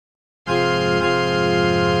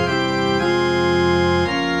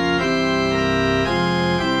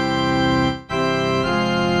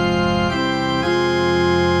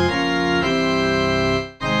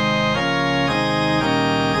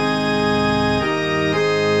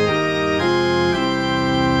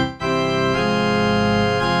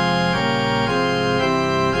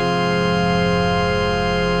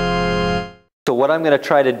what I'm going to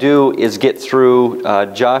try to do is get through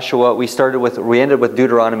Joshua. We ended with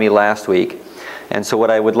Deuteronomy last week. And so what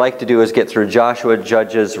I would like to do is get through Joshua,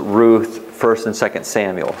 Judges, Ruth, 1st and 2nd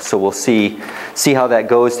Samuel. So we'll see how that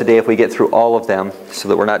goes today if we get through all of them, so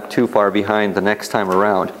that we're not too far behind the next time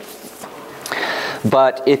around.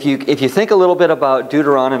 But if you think a little bit about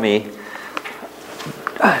Deuteronomy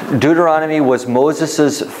was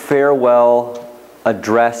Moses' farewell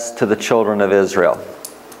address to the children of Israel.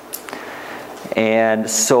 And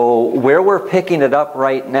so where we're picking it up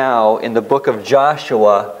right now in the book of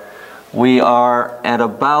Joshua, we are at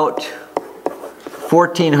about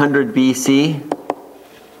 1400 BC.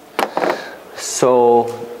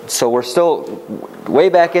 So we're still way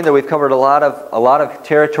back in there. We've covered a lot of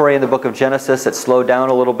territory in the book of Genesis. It slowed down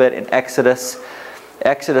a little bit in Exodus.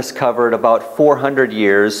 Exodus covered about 400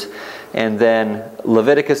 years, and then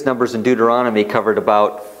Leviticus, Numbers, and Deuteronomy covered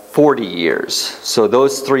about 40 years. So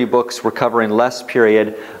those three books were covering less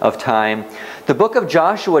period of time. The book of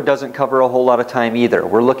Joshua doesn't cover a whole lot of time either.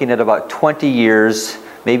 We're looking at about 20 years,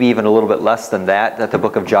 maybe even a little bit less than that the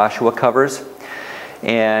book of Joshua covers.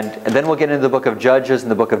 And then we'll get into the book of Judges,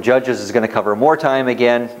 and the book of Judges is going to cover more time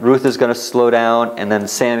again. Ruth is going to slow down, and then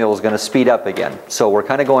Samuel is going to speed up again. So we're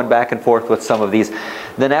kind of going back and forth with some of these.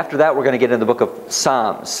 Then after that, we're going to get into the book of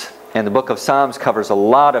Psalms. And the book of Psalms covers a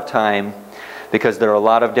lot of time, because there are a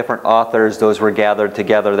lot of different authors. Those were gathered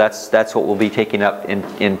together. That's what we'll be taking up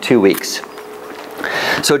in 2 weeks.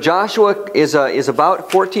 So Joshua is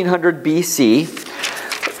about 1400 BC.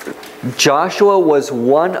 Joshua was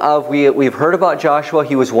one of, we've heard about Joshua.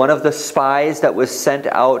 He was one of the spies that was sent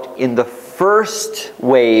out in the first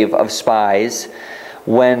wave of spies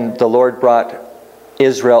when the Lord brought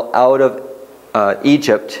Israel out of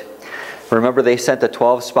Egypt. Remember, they sent the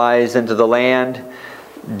 12 spies into the land.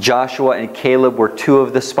 Joshua and Caleb were two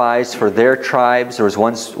of the spies for their tribes. There was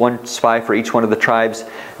one spy for each one of the tribes.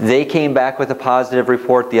 They came back with a positive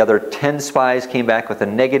report. The other 10 spies came back with a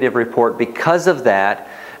negative report because of that.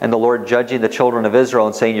 And the Lord judging the children of Israel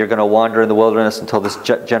and saying, you're going to wander in the wilderness until this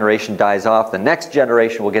generation dies off. The next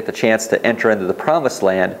generation will get the chance to enter into the promised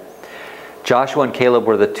land. Joshua and Caleb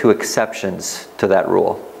were the two exceptions to that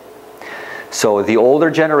rule. So the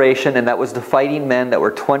older generation, and that was the fighting men that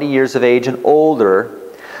were 20 years of age and older,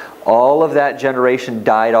 all of that generation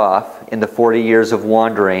died off in the 40 years of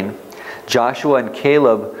wandering. Joshua and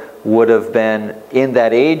Caleb would have been in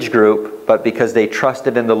that age group, but because they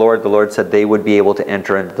trusted in the Lord said they would be able to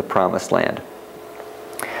enter into the promised land.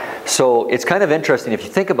 So it's kind of interesting if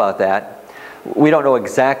you think about that. We don't know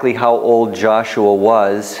exactly how old Joshua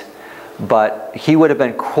was, but he would have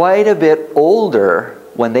been quite a bit older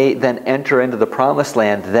when they then enter into the promised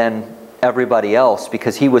land than everybody else,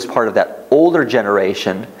 because he was part of that older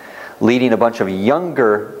generation leading a bunch of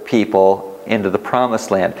younger people into the promised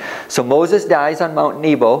land. So Moses dies on Mount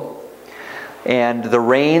Nebo, and the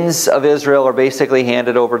reins of Israel are basically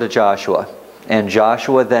handed over to Joshua. And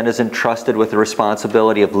Joshua then is entrusted with the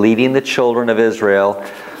responsibility of leading the children of Israel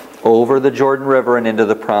over the Jordan River and into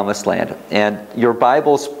the promised land. And your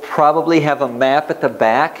Bibles probably have a map at the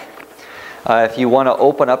back. If you want to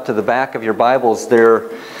open up to the back of your Bibles,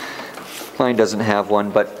 mine doesn't have one,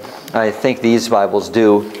 but I think these Bibles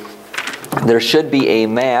do. There should be a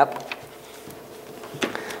map.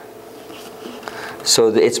 So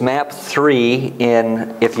it's map 3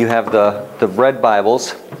 if you have the red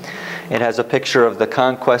Bibles. It has a picture of the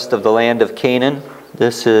conquest of the land of Canaan.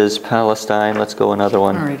 This is Palestine. Let's go another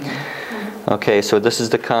one. All right. Okay, so this is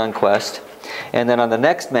the conquest. And then on the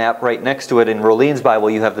next map, right next to it in Rolene's Bible,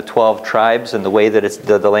 you have the 12 tribes and the way that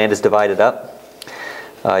the land is divided up.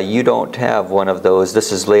 You don't have one of those.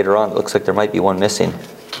 This is later on. It looks like there might be one missing.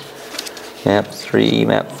 Map 3,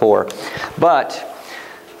 map 4. But,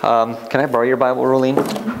 can I borrow your Bible, Rolene?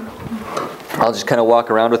 I'll just kind of walk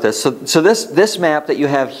around with this. So this map that you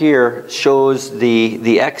have here shows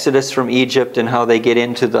the exodus from Egypt and how they get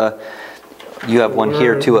into you have one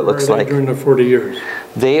here too, it looks like. During the 40 years.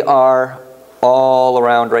 They are all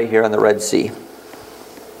around right here on the Red Sea.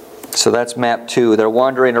 So that's map 2. They're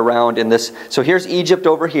wandering around in this. So here's Egypt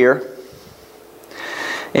over here.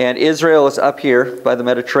 And Israel is up here by the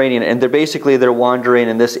Mediterranean. And they're wandering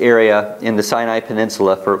in this area in the Sinai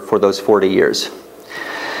Peninsula for those 40 years.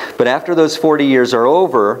 But after those 40 years are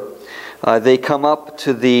over, they come up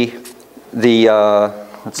to let's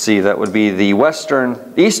see, that would be the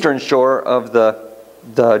eastern shore of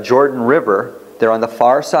the Jordan River. They're on the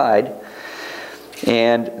far side.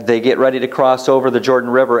 And they get ready to cross over the Jordan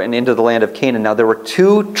River and into the land of Canaan. Now there were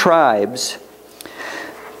 2 tribes.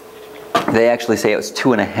 They actually say it was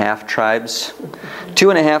 2.5 tribes.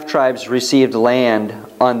 2.5 tribes received land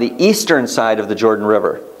on the eastern side of the Jordan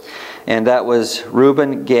River. And that was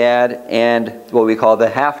Reuben, Gad, and what we call the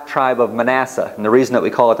half-tribe of Manasseh. And the reason that we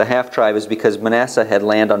call it the half-tribe is because Manasseh had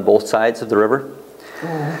land on both sides of the river.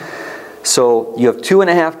 So you have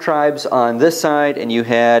 2.5 tribes on this side, and you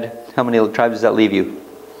had, how many tribes does that leave you?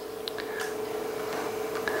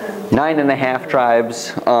 9.5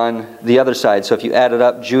 tribes on the other side. So if you add it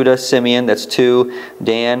up, Judah, Simeon, that's 2.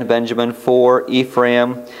 Dan, Benjamin, 4.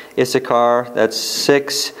 Ephraim, Issachar, that's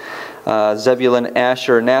 6. Zebulun,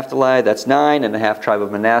 Asher, Naphtali, that's 9. And the half-tribe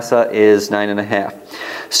of Manasseh is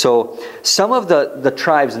 9.5. So some of the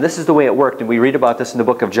tribes, and this is the way it worked, and we read about this in the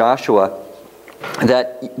book of Joshua,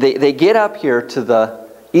 that they get up here to the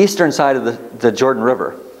eastern side of the Jordan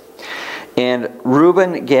River. And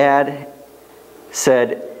Reuben, Gad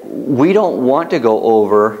said, we don't want to go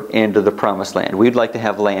over into the promised land. We'd like to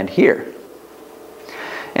have land here.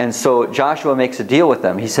 And so Joshua makes a deal with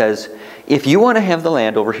them. He says, if you want to have the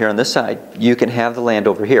land over here on this side, you can have the land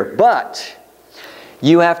over here. But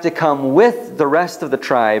you have to come with the rest of the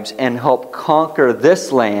tribes and help conquer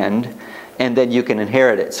this land, and then you can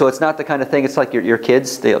inherit it. So it's not the kind of thing, it's like your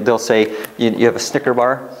kids. They'll say, you have a Snicker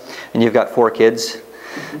bar, and you've got 4 kids.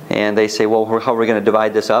 And they say, well, how are we going to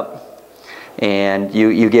divide this up? And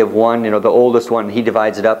you give one, the oldest one, he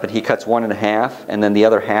divides it up and he cuts 1 in half, and then the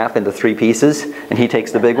other half into 3 pieces, and he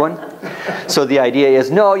takes the big one. So the idea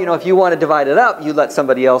is, no, if you want to divide it up, you let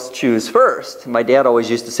somebody else choose first. My dad always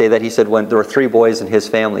used to say that. He said when there were 3 boys in his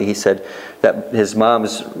family, he said that his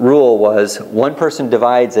mom's rule was one person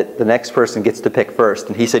divides it, the next person gets to pick first.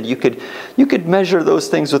 And he said you could measure those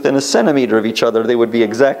things within a centimeter of each other. They would be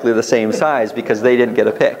exactly the same size because they didn't get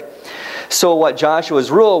a pick. So what Joshua's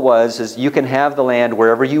rule was is you can have the land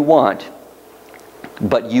wherever you want,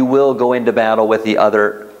 but you will go into battle with the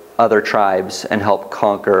other tribes and help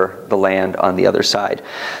conquer the land on the other side.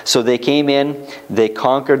 So they came in, they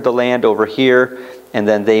conquered the land over here, and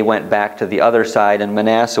then they went back to the other side, and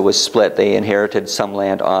Manasseh was split. They inherited some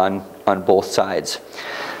land on both sides.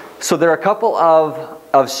 So there are a couple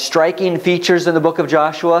of striking features in the book of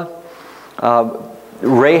Joshua.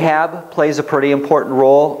 Rahab plays a pretty important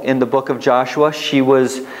role in the book of Joshua. She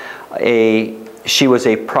was a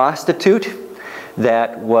prostitute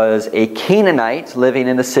that was a Canaanite living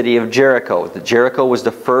in the city of Jericho. Jericho was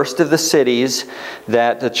the first of the cities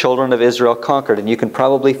that the children of Israel conquered. And you can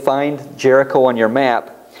probably find Jericho on your map.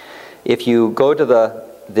 If you go to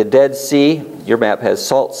the Dead Sea, your map has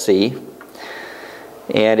Salt Sea.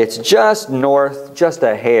 And it's just north, just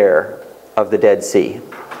a hair of the Dead Sea.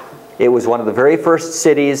 It was one of the very first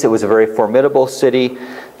cities. It was a very formidable city.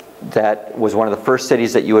 That was one of the first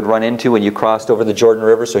cities that you would run into when you crossed over the Jordan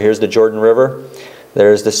River. So here's the Jordan River.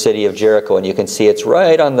 There's the city of Jericho. And you can see it's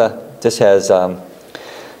right on this has an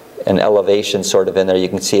elevation sort of in there. You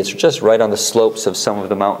can see it's just right on the slopes of some of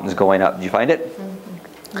the mountains going up. Did you find it?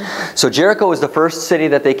 Mm-hmm. So Jericho was the first city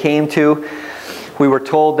that they came to. We were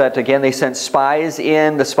told that, again, they sent spies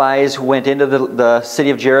in. The spies went into the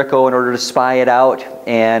city of Jericho in order to spy it out,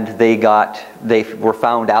 and they were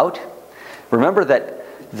found out. Remember that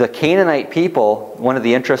the Canaanite people, one of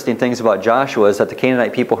the interesting things about Joshua is that the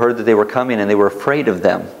Canaanite people heard that they were coming, and they were afraid of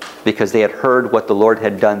them because they had heard what the Lord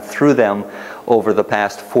had done through them over the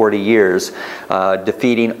past 40 years,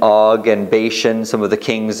 defeating Og and Bashan, some of the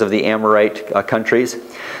kings of the Amorite countries.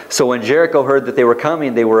 So when Jericho heard that they were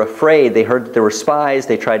coming, they were afraid. They heard that there were spies.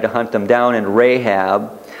 They tried to hunt them down, and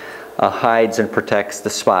Rahab hides and protects the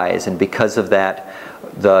spies. And because of that,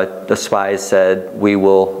 the spies said, we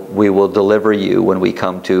will deliver you when we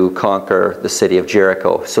come to conquer the city of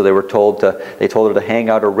Jericho. So they told her to hang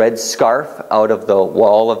out a red scarf out of the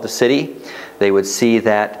wall of the city. They would see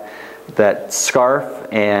that scarf,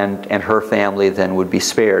 and her family then would be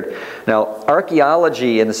spared. Now,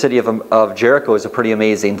 archaeology in the city of Jericho is a pretty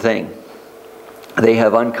amazing thing. They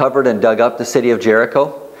have uncovered and dug up the city of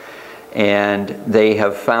Jericho, and they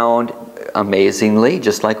have found, amazingly,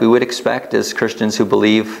 just like we would expect as Christians who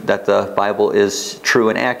believe that the Bible is true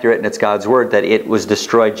and accurate and it's God's Word, that it was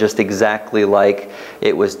destroyed just exactly like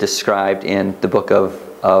it was described in the book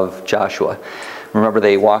of Joshua. Remember,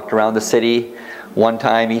 they walked around the city one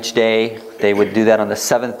time each day. They would do that on the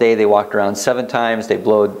 7th day. They walked around 7 times. They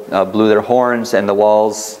blew their horns, and the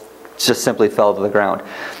walls just simply fell to the ground.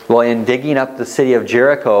 Well, in digging up the city of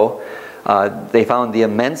Jericho, they found the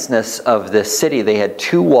immenseness of this city. They had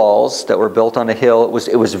 2 walls that were built on a hill.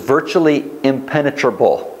 It was virtually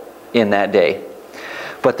impenetrable in that day.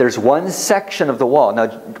 But there's one section of the wall.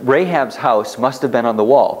 Now, Rahab's house must have been on the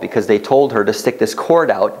wall because they told her to stick this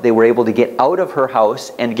cord out. They were able to get out of her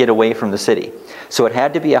house and get away from the city. So it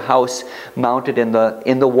had to be a house mounted in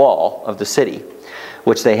the wall of the city,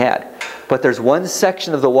 which they had. But there's one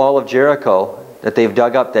section of the wall of Jericho that they've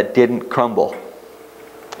dug up that didn't crumble.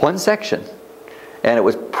 One section. And it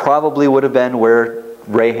was probably would have been where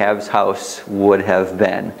Rahab's house would have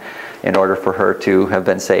been in order for her to have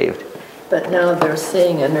been saved. But now they're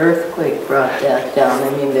saying an earthquake brought that down. I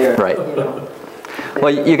mean, they're, right. you know. Well,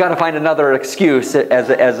 you got to find another excuse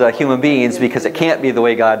as a human beings, because it can't be the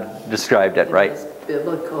way God described it, right? It's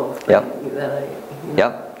biblical. Yep. That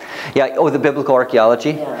Yep. Yeah. Oh, the biblical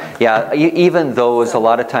archaeology. Yeah. Even those, a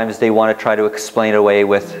lot of times they want to try to explain it away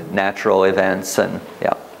with natural events, and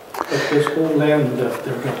yeah. But this whole land that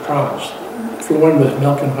they're got promised, for one with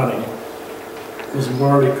milk and honey, was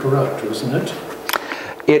morally corrupt, wasn't it?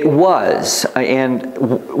 It was, and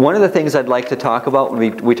one of the things I'd like to talk about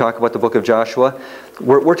when we talk about the book of Joshua,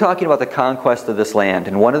 we're talking about the conquest of this land,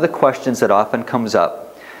 and one of the questions that often comes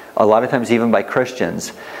up, a lot of times even by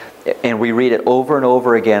Christians, and we read it over and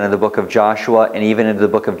over again in the book of Joshua and even in the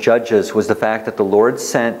book of Judges, was the fact that the Lord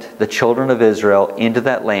sent the children of Israel into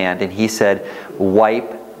that land, and He said,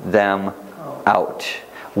 wipe them out.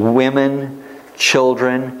 Women,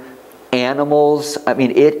 children, animals, I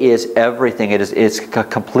mean, it is everything. It's a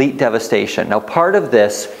complete devastation. Now, part of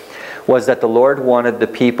this was that the Lord wanted the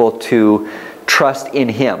people to trust in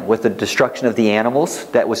Him with the destruction of the animals.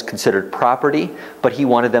 That was considered property, but He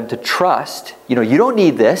wanted them to trust. You know, you don't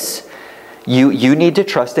need this. You need to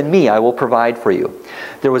trust in me. I will provide for you.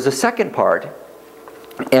 There was a second part,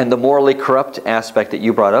 and the morally corrupt aspect that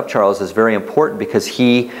you brought up, Charles, is very important, because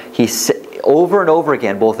he over and over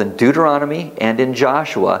again, both in Deuteronomy and in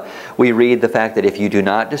Joshua, we read the fact that if you do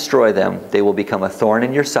not destroy them, they will become a thorn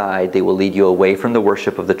in your side. They will lead you away from the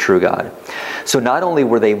worship of the true God. So not only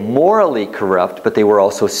were they morally corrupt, but they were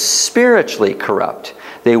also spiritually corrupt.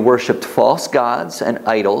 They worshipped false gods and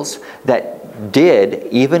idols that did,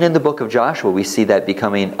 even in the book of Joshua, we see that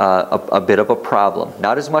becoming a bit of a problem.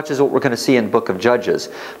 Not as much as what we're going to see in the book of Judges,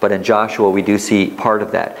 but in Joshua we do see part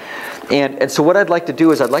of that. And so what I'd like to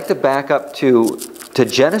do is I'd like to back up to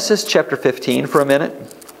Genesis chapter 15 for a minute.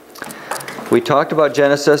 We talked about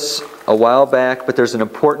Genesis a while back, but there's an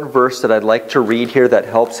important verse that I'd like to read here that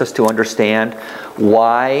helps us to understand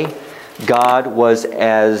why God was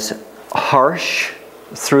as harsh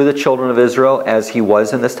through the children of Israel as He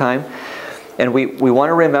was in this time. And we want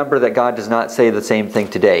to remember that God does not say the same thing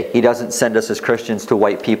today. He doesn't send us as Christians to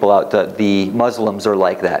wipe people out. The Muslims are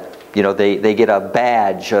like that. You know, they get a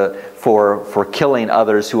badge for killing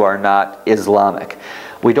others who are not Islamic.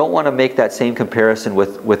 We don't want to make that same comparison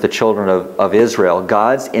with the children of Israel.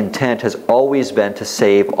 God's intent has always been to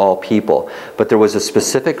save all people. But there was a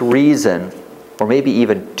specific reason, or maybe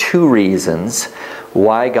even two reasons,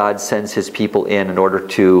 why God sends His people in order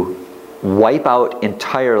to wipe out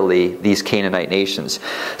entirely these Canaanite nations.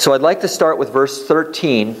 So I'd like to start with verse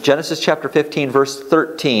 13, Genesis chapter 15, verse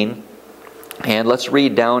 13, and let's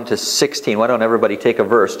read down to 16. Why don't everybody take a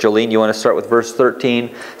verse? Jolene, you want to start with verse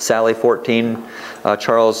 13, Sally 14,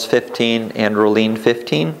 Charles 15, and Rolene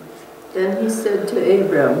 15? Then He said to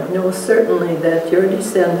Abram, know certainly that your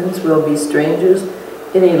descendants will be strangers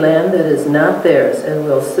in a land that is not theirs, and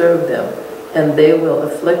will serve them, and they will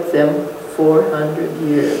afflict them 400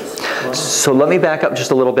 years. Wow. So let me back up just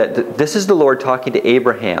a little bit. This is the Lord talking to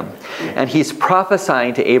Abraham, and He's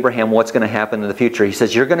prophesying to Abraham what's going to happen in the future. He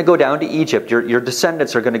says, you're going to go down to Egypt. Your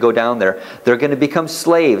descendants are going to go down there. They're going to become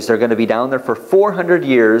slaves. They're going to be down there for 400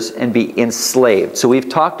 years and be enslaved. So we've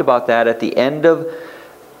talked about that at the end of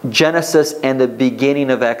Genesis and the beginning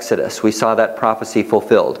of Exodus. We saw that prophecy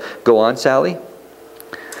fulfilled. Go on, Sally.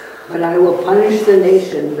 But I will punish the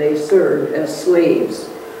nation they serve as slaves,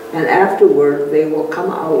 and afterward they will come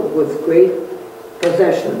out with great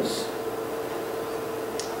possessions.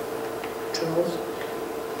 Charles?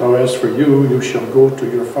 Now as for you, you shall go to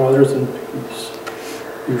your fathers in peace.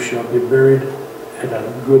 You shall be buried at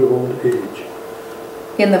a good old age.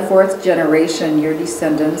 In the fourth generation, your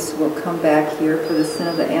descendants will come back here, for the sin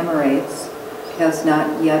of the Amorites has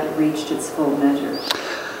not yet reached its full measure.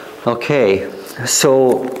 Okay,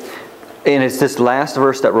 so, and it's this last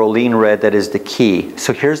verse that Rolene read that is the key.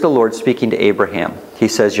 So here's the Lord speaking to Abraham. He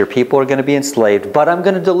says, your people are going to be enslaved, but I'm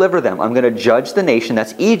going to deliver them. I'm going to judge the nation.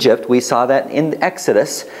 That's Egypt. We saw that in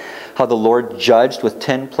Exodus, how the Lord judged with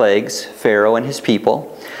 10 plagues Pharaoh and his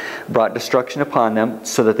people, brought destruction upon them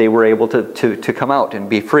so that they were able to come out and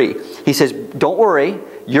be free. He says, don't worry,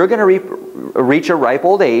 you're going to reach a ripe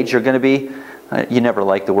old age. You're going to be, you never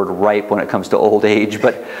like the word ripe when it comes to old age,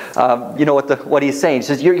 but you know what he's saying. He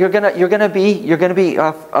says, you're going to be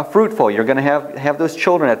fruitful. You're going to have those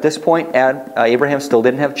children. At this point, Abraham still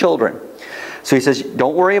didn't have children. So he says,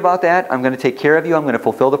 don't worry about that. I'm going to take care of you. I'm going to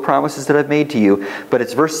fulfill the promises that I've made to you. But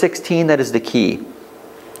it's verse 16 that is the key.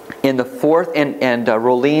 In the fourth, and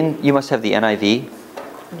Rolene, you must have the NIV.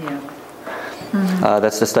 Yeah.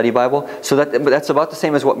 That's the study Bible. So that's about the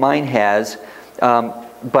same as what mine has.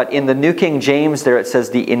 But in the New King James there it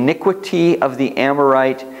says, the iniquity of the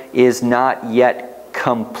Amorite is not yet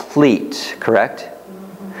complete. Correct?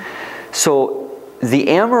 So the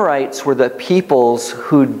Amorites were the peoples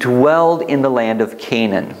who dwelled in the land of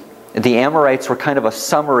Canaan. The Amorites were kind of a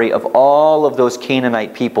summary of all of those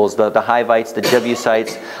Canaanite peoples, the Hivites, the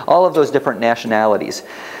Jebusites, all of those different nationalities.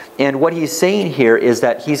 And what he's saying here is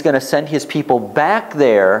that he's going to send his people back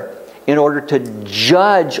there in order to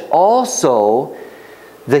judge also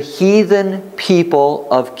the heathen people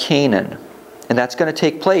of Canaan. And that's going to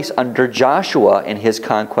take place under Joshua and his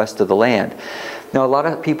conquest of the land. Now a lot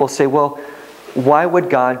of people say, well, why would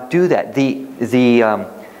God do that? The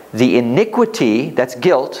iniquity, that's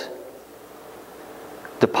guilt,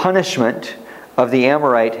 the punishment of the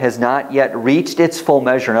Amorite has not yet reached its full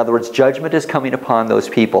measure. In other words, judgment is coming upon those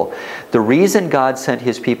people. The reason God sent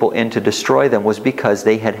his people in to destroy them was because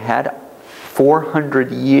they had had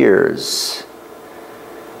 400 years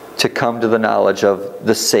to come to the knowledge of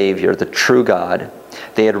the Savior, the true God.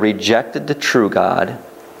 They had rejected the true God.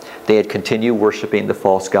 They had continued worshiping the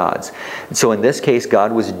false gods. And so in this case,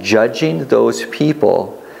 God was judging those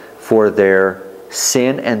people for their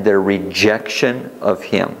sin and their rejection of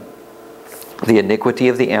him. The iniquity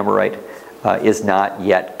of the Amorite is not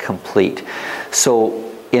yet complete.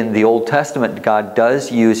 So in the Old Testament, God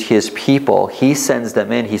does use his people. He sends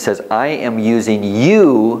them in. He says, I am using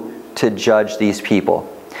you to judge these people.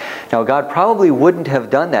 Now God probably wouldn't have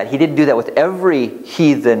done that. He didn't do that with every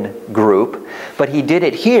heathen group, but he did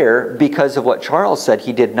it here because of what Charles said.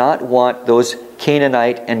 He did not want those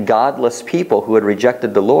Canaanite and godless people who had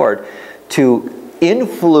rejected the Lord to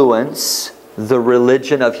influence the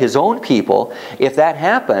religion of his own people. If that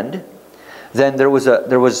happened, then there was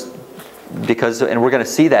because, and we're going to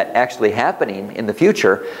see that actually happening in the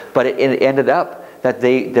future, but it ended up that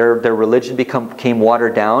their religion became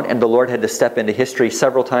watered down, and the Lord had to step into history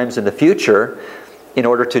several times in the future in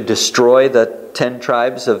order to destroy the 10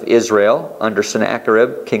 tribes of Israel under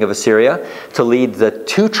Sennacherib, king of Assyria, to lead the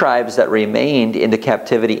 2 tribes that remained into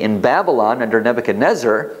captivity in Babylon under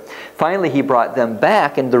Nebuchadnezzar. Finally, he brought them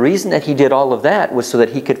back, and the reason that he did all of that was so that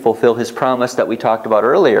he could fulfill his promise that we talked about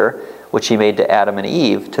earlier, which he made to Adam and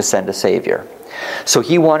Eve, to send a Savior. So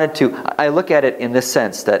he wanted to, I look at it in this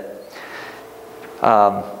sense that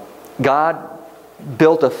God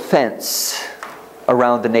built a fence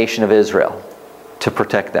around the nation of Israel to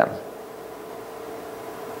protect them.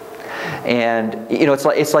 And, you know,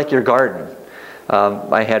 it's like your garden.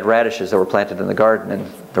 I had radishes that were planted in the garden,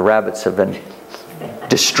 and the rabbits have been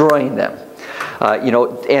destroying them.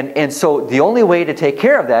 And so the only way to take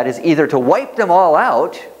care of that is either to wipe them all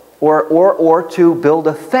out or to build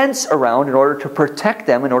a fence around in order to protect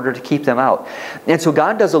them, in order to keep them out. And so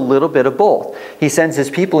God does a little bit of both. He sends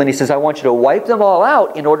his people and he says, I want you to wipe them all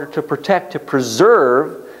out in order to protect, to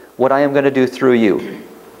preserve what I am going to do through you.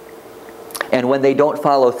 And when they don't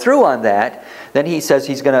follow through on that, then he says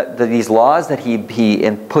he's going to, these laws that he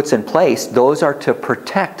puts in place, those are to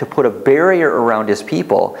protect, to put a barrier around his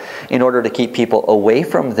people in order to keep people away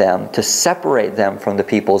from them, to separate them from the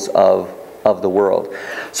peoples of the world.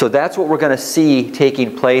 So that's what we're going to see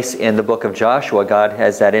taking place in the book of Joshua. God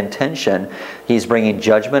has that intention. He's bringing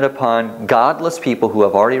judgment upon godless people who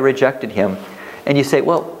have already rejected him. And you say,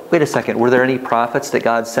 well, wait a second, were there any prophets that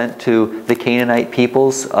God sent to the Canaanite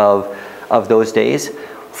peoples of those days?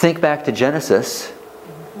 Think back to Genesis.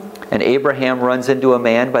 And Abraham runs into a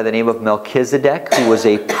man by the name of Melchizedek, who was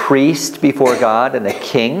a priest before God and a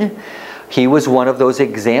king. He was one of those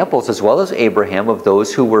examples, as well as Abraham, of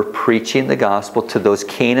those who were preaching the gospel to those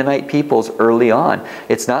Canaanite peoples early on.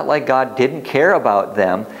 It's not like God didn't care about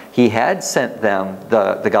them. He had sent them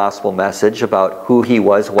the gospel message about who he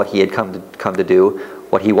was, what he had come to do,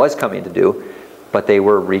 what he was coming to do, but they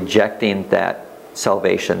were rejecting that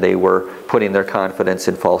salvation. They were putting their confidence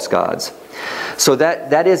in false gods. So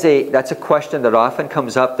that's a question that often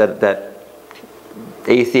comes up, that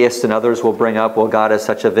atheists and others will bring up. Well, God is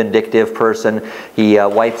such a vindictive person. He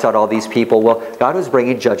wipes out all these people. Well, God was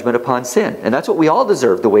bringing judgment upon sin. And that's what we all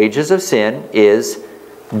deserve. The wages of sin is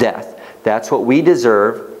death. That's what we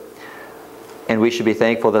deserve. And we should be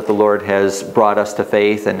thankful that the Lord has brought us to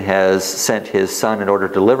faith and has sent his Son in order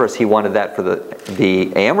to deliver us. He wanted that for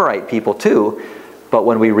the Amorite people too. But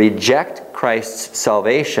when we reject Christ's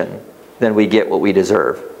salvation, then we get what we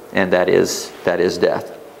deserve. And that is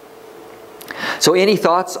death. So any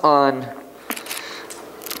thoughts on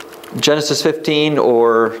Genesis 15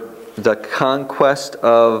 or the conquest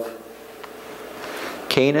of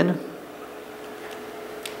Canaan?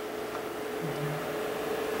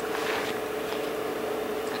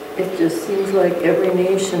 It just seems like every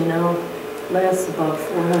nation now lasts about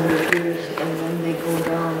 400 years and then they go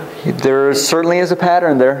down. There certainly is a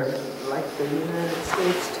pattern there. Like the United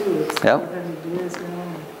States too, it's Yep. 400 years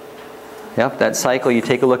now. Yep, that cycle. You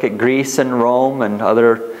take a look at Greece and Rome and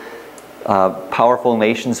other powerful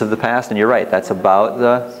nations of the past, and you're right. That's about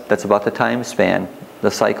the time span,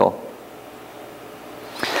 the cycle.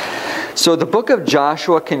 So the book of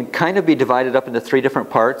Joshua can kind of be divided up into 3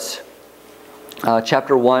 different parts.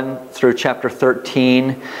 Chapter 1 through chapter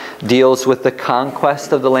 13 deals with the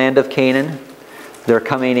conquest of the land of Canaan. They're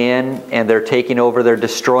coming in and they're taking over, they're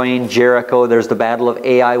destroying Jericho. There's the battle of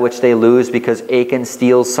Ai, which they lose because Achan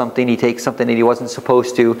steals something. He takes something that he wasn't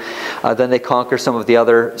supposed to. Then they conquer some of the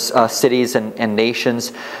other cities and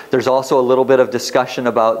nations. There's also a little bit of discussion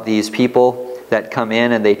about these people that come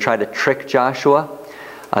in and they try to trick Joshua.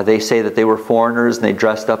 They say that they were foreigners and they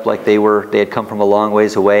dressed up like they had come from a long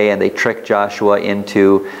ways away, and they tricked Joshua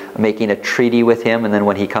into making a treaty with him. And then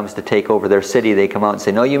when he comes to take over their city, they come out and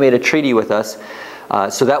say, "No, you made a treaty with us."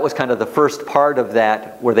 So that was kind of the first part of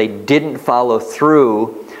that, where they didn't follow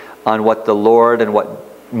through on what the Lord and what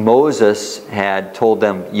Moses had told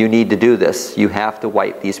them. You need to do this. You have to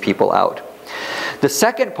wipe these people out. The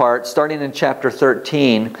second part, starting in chapter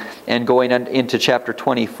 13 and going into chapter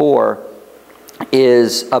 24,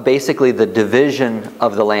 is basically the division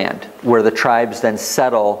of the land, where the tribes then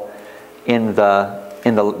settle in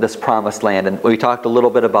this promised land. And we talked a little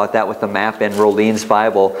bit about that with the map in Rolene's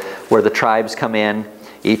Bible, where the tribes come in.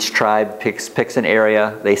 Each tribe picks an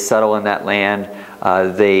area. They settle in that land.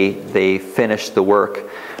 They finish the work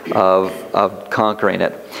of conquering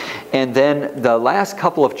it. And then the last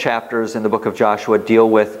couple of chapters in the book of Joshua deal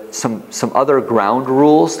with some other ground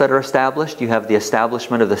rules that are established. You have the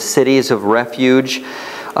establishment of the cities of refuge,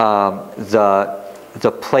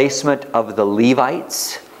 the placement of the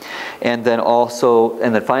Levites, and then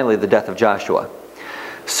finally the death of Joshua.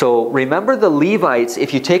 So remember the Levites.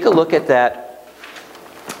 If you take a look at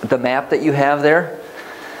the map that you have there.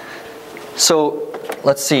 So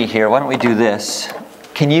let's see here. Why don't we do this?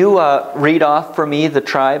 Can you read off for me the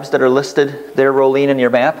tribes that are listed there, Rolene, in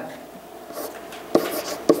your map?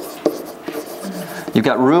 You've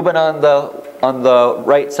got Reuben on the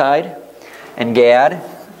right side, and Gad,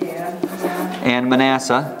 and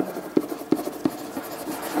Manasseh.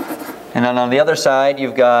 And then on the other side,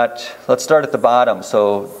 you've got, let's start at the bottom.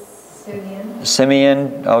 So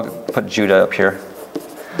Simeon, I'll put Judah up here.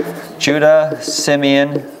 Judah,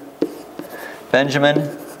 Simeon,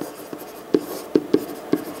 Benjamin,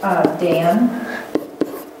 Dan,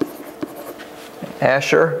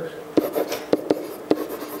 Asher,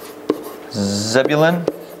 Zebulun.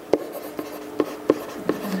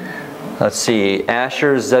 Let's see,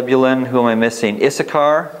 Asher, Zebulun, who am I missing?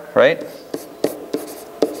 Issachar, right?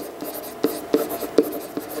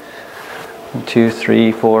 1, 2,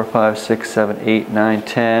 3, 4, 5, 6, 7, 8, 9,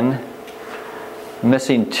 10.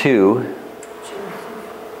 Missing 2.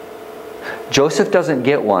 Joseph doesn't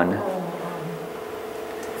get one.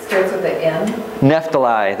 starts with the N.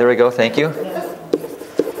 Naphtali. There we go. Thank you.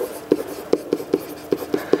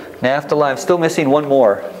 Naphtali. I'm still missing one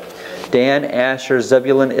more. Dan, Asher,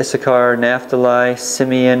 Zebulun, Issachar, Naphtali,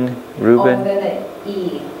 Simeon, Reuben. Oh, then an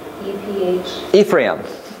E. E-P-H. Ephraim.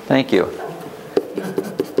 Thank you.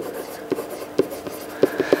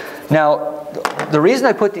 Now, the reason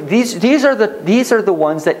I put these are the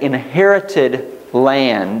ones that inherited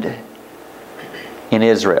land in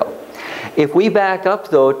Israel. If we back up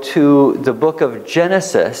though to the book of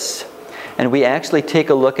Genesis, and we actually take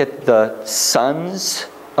a look at the sons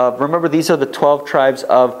of, remember these are the 12 tribes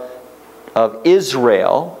of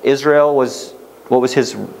Israel. Israel was, what was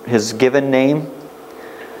his given name?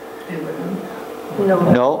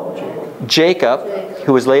 No. Jacob,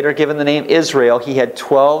 who was later given the name Israel. He had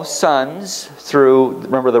 12 sons through,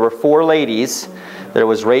 remember there were 4 ladies. There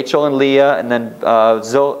was Rachel and Leah, and then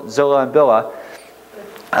Zillah and Bilhah.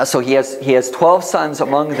 So he has 12 sons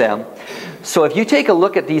among them. So if you take a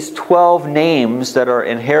look at these 12 names that are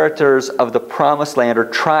inheritors of the promised land, or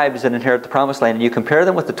tribes that inherit the promised land, and you compare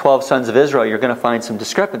them with the 12 sons of Israel, you're going to find some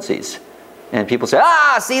discrepancies. And people say,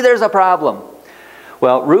 see, there's a problem.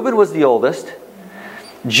 Well, Reuben was the oldest.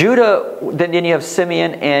 Judah, then you have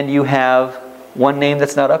Simeon, and you have one name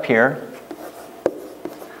that's not up here,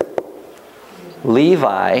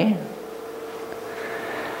 Levi.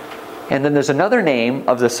 And then there's another name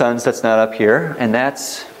of the sons that's not up here, and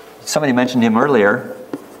that's, somebody mentioned him earlier,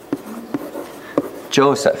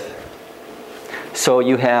 Joseph. So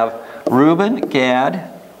you have Reuben,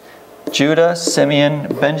 Gad, Judah,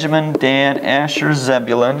 Simeon, Benjamin, Dan, Asher,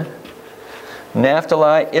 Zebulun,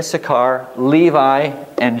 Naphtali, Issachar, Levi,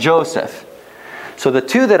 and Joseph. So the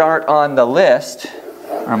two that aren't on the list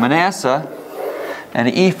are Manasseh and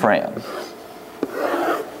Ephraim.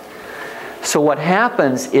 So what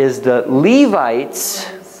happens is the Levites,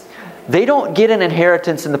 they don't get an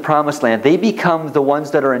inheritance in the Promised Land. They become the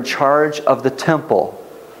ones that are in charge of the temple.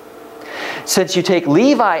 Since you take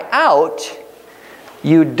Levi out,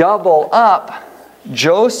 you double up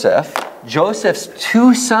Joseph. Joseph's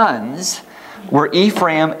two sons were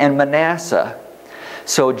Ephraim and Manasseh.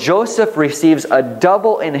 So Joseph receives a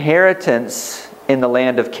double inheritance in the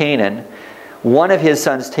land of Canaan, one of his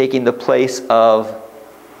sons taking the place of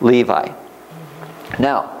Levi.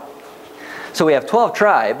 Now, so we have 12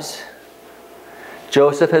 tribes.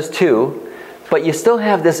 Joseph has 2, but you still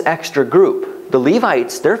have this extra group. The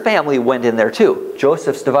Levites, their family went in there too.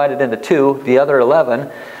 Joseph's divided into 2, the other 11,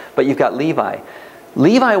 but you've got Levi.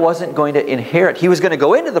 Levi wasn't going to inherit. He was going to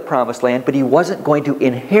go into the Promised Land, but he wasn't going to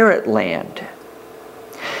inherit land.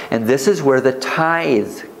 And this is where the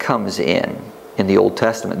tithe comes in the Old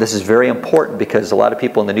Testament. This is very important because a lot of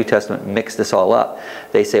people in the New Testament mix this all up.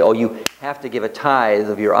 They say, oh, you have to give a tithe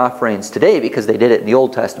of your offerings today because they did it in the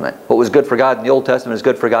Old Testament. What was good for God in the Old Testament is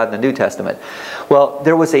good for God in the New Testament. Well,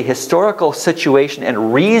 there was a historical situation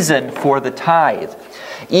and reason for the tithe.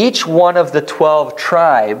 Each one of the 12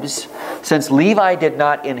 tribes, since Levi did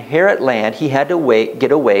not inherit land, he had to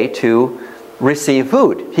get a way to receive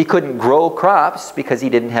food. He couldn't grow crops because he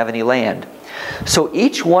didn't have any land. So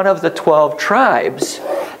each one of the 12 tribes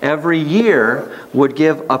every year would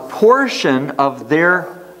give a portion of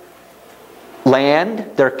their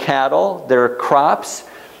land, their cattle, their crops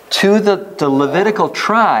to the Levitical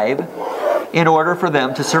tribe in order for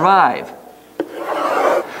them to survive.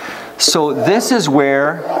 So this is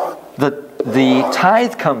where the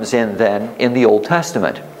tithe comes in then in the Old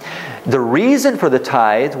Testament. The reason for the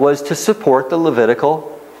tithe was to support the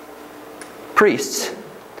Levitical priests.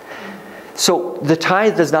 So the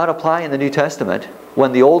tithe does not apply in the New Testament.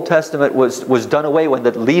 When the Old Testament was done away, when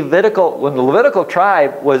the Levitical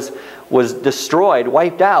tribe was destroyed,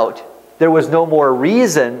 wiped out, there was no more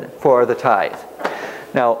reason for the tithe.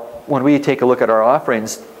 Now, when we take a look at our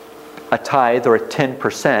offerings, a tithe or a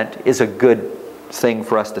 10% is a good thing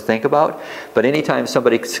for us to think about. But anytime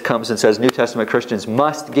somebody comes and says New Testament Christians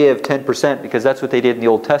must give 10% because that's what they did in the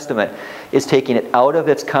Old Testament, is taking it out of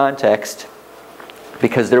its context,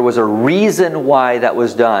 because there was a reason why that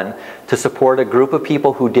was done, to support a group of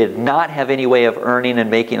people who did not have any way of earning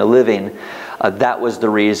and making a living. That was the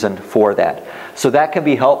reason for that. So that can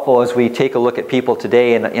be helpful as we take a look at people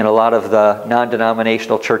today in a lot of the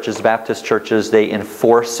non-denominational churches, Baptist churches, they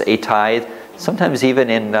enforce a tithe. Sometimes even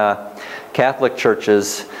in Catholic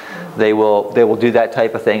churches, they will do that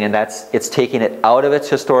type of thing, and it's taking it out of its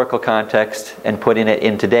historical context and putting it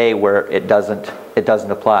in today where it doesn't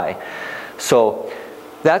apply. So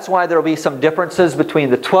that's why there will be some differences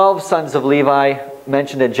between the 12 sons of Levi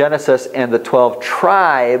mentioned in Genesis and the 12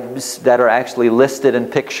 tribes that are actually listed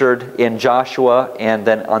and pictured in Joshua and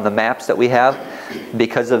then on the maps that we have.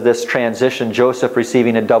 Because of this transition, Joseph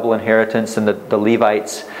receiving a double inheritance and the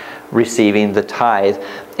Levites receiving the tithe.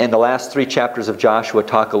 And the last 3 chapters of Joshua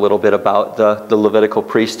talk a little bit about the Levitical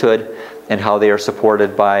priesthood and how they are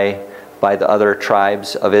supported by the other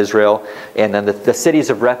tribes of Israel. And then the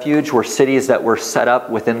cities of refuge were cities that were set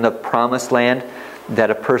up within the Promised Land that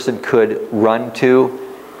a person could run to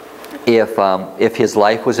if his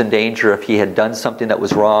life was in danger, if he had done something that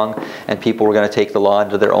was wrong and people were going to take the law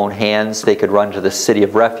into their own hands. They could run to the city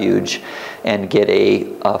of refuge and get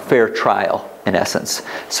a fair trial, in essence.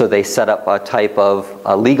 So they set up a type of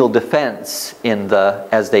legal defense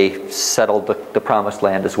as they settled the Promised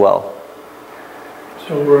Land as well.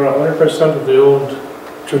 So we're 100% of the old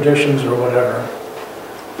traditions or whatever,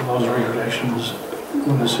 laws and regulations.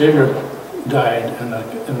 When the Savior died and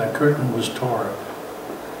the curtain was torn,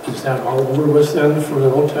 is that all over with then for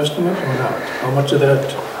the Old Testament or not? How much of that,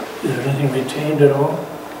 is anything retained at all?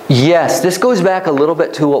 Yes, this goes back a little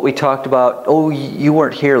bit to what we talked about. Oh, you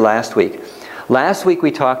weren't here last week. Last week we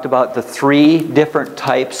talked about the 3 different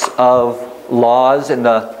types of laws in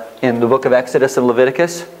the book of Exodus and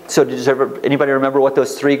Leviticus. So does anybody remember what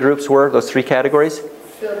those 3 groups were, those 3 categories?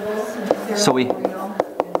 So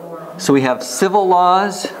we have civil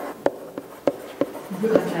laws,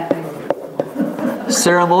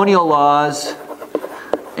 ceremonial laws,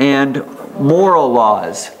 and moral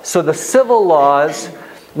laws. So the civil laws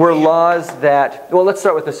were laws that, well, let's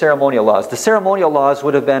start with the ceremonial laws. The ceremonial laws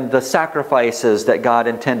would have been the sacrifices that God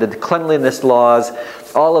intended, the cleanliness laws,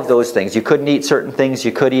 all of those things. You couldn't eat certain things,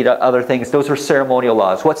 you could eat other things. Those were ceremonial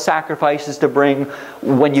laws. What sacrifices to bring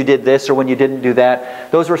when you did this or when you didn't do that.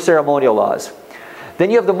 Those were ceremonial laws. Then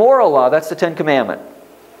you have the moral law, that's the 10 Commandments.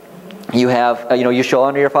 You have, you shall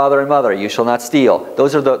honor your father and mother. You shall not steal.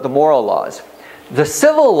 Those are the moral laws. The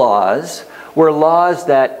civil laws were laws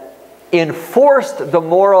that enforced the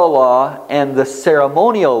moral law and the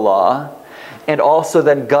ceremonial law, and also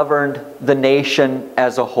then governed the nation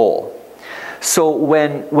as a whole. So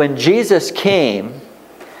when Jesus came,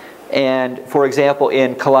 and for example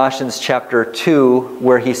in Colossians chapter 2,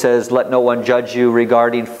 where he says, let no one judge you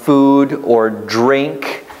regarding food or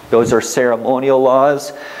drink, those are ceremonial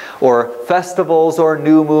laws, or festivals or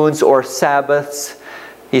new moons or Sabbaths.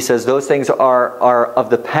 He says those things are of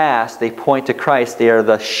the past. They point to Christ. They are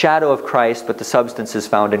the shadow of Christ, but the substance is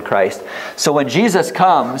found in Christ. So when Jesus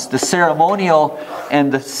comes, the ceremonial and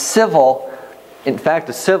the civil, in fact,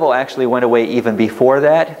 the civil actually went away even before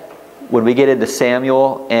that. When we get into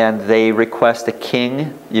Samuel and they request a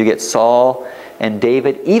king, you get Saul and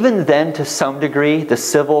David. Even then, to some degree, the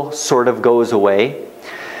civil sort of goes away.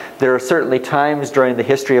 There are certainly times during the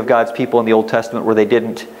history of God's people in the Old Testament where they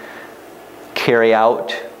didn't carry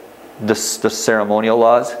out the ceremonial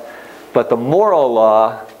laws. But the moral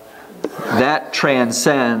law, that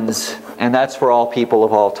transcends, and that's for all people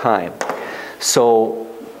of all time. So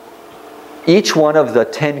each one of the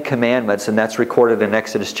 10 commandments, and that's recorded in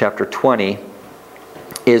Exodus chapter 20,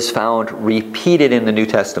 is found repeated in the New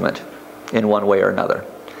Testament in one way or another.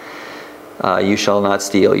 You shall not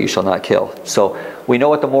steal, you shall not kill. So we know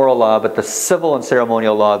what the moral law, but the civil and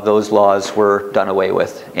ceremonial law, those laws were done away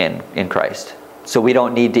with in Christ. So we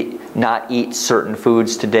don't need to not eat certain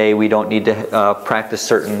foods today. We don't need to practice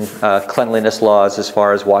certain cleanliness laws as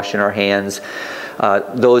far as washing our hands.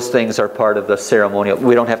 Those things are part of the ceremonial.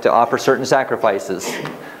 We don't have to offer certain sacrifices,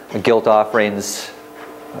 guilt offerings,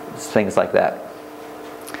 things like that.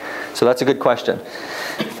 So that's a good question.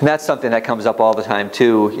 And that's something that comes up all the time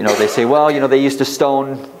too. They say, well, they used to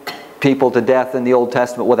stone people to death in the Old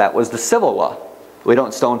Testament. Well, that was the civil law. We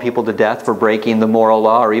don't stone people to death for breaking the moral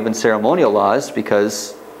law or even ceremonial laws,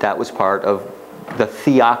 because that was part of the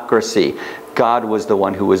theocracy. God was the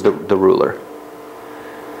one who was the ruler.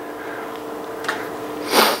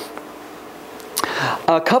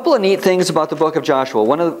 A couple of neat things about the book of Joshua.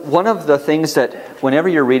 One of the things that whenever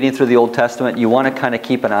you're reading through the Old Testament you want to kind of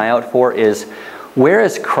keep an eye out for is, where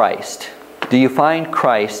is Christ? Do you find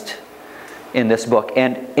Christ in this book?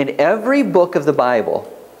 And in every book of the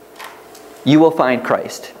Bible, you will find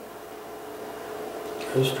Christ.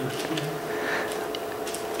 Esther.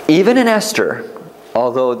 Even in Esther,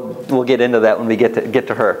 although we'll get into that when we get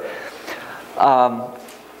to her.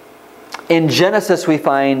 In Genesis, we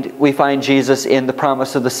find Jesus in the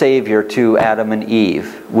promise of the Savior to Adam and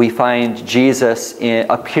Eve. We find Jesus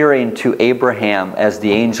appearing to Abraham as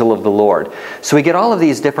the angel of the Lord. So we get all of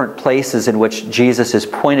these different places in which Jesus is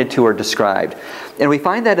pointed to or described. And we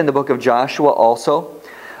find that in the book of Joshua also.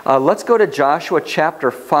 Let's go to Joshua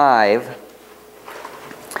chapter 5.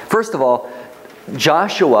 First of all,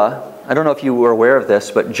 Joshua, I don't know if you were aware of this,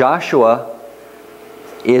 but Joshua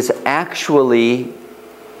is actually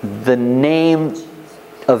the name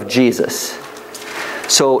of Jesus.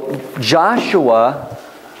 So Joshua,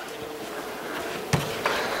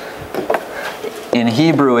 in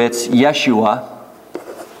Hebrew it's Yeshua.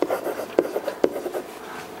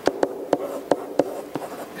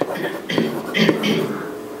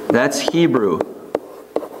 That's Hebrew.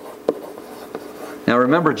 Now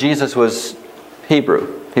remember, Jesus was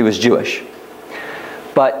Hebrew. He was Jewish.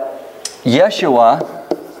 But Yeshua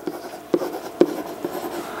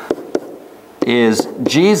is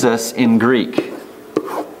Jesus in Greek.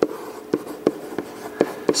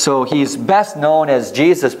 So he's best known as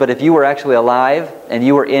Jesus, but if you were actually alive and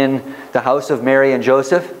you were in the house of Mary and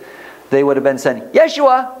Joseph, they would have been saying,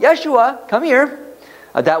 Yeshua, Yeshua, come here.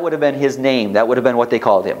 That would have been his name. That would have been what they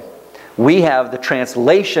called him. We have the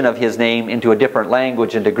translation of his name into a different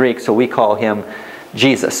language, into Greek, so we call him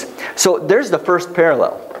Jesus. So there's the first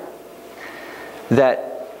parallel.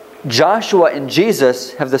 That Joshua and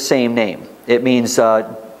Jesus have the same name. It means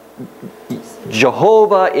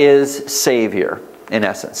Jehovah is Savior, in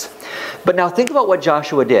essence. But now think about what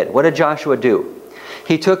Joshua did. What did Joshua do?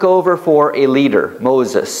 He took over for a leader,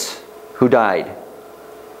 Moses, who died.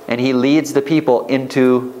 And he leads the people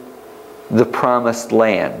into the promised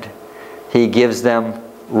land. He gives them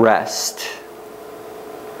rest.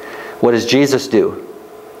 What does Jesus do?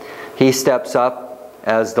 He steps up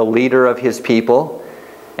as the leader of his people,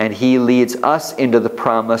 and he leads us into the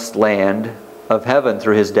promised land of heaven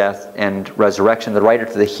through his death and resurrection. The writer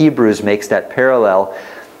to the Hebrews makes that parallel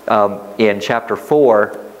in chapter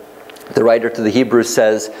 4. The writer to the Hebrews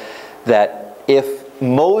says that if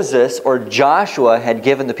Moses or Joshua had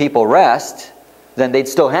given the people rest, then they'd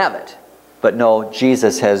still have it. But no,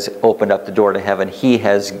 Jesus has opened up the door to heaven. He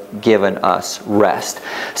has given us rest.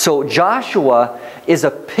 So Joshua is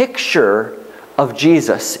a picture of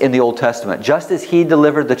Jesus in the Old Testament. Just as he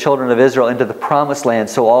delivered the children of Israel into the promised land,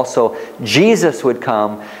 so also Jesus would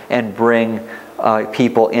come and bring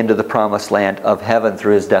people into the promised land of heaven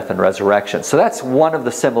through his death and resurrection. So that's one of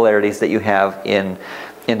the similarities that you have in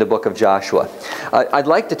the book of Joshua. I'd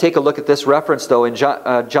like to take a look at this reference, though, in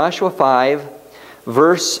Joshua 5,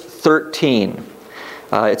 verse 13.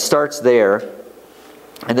 It starts there.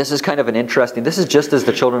 And this is kind of an interesting, this is just as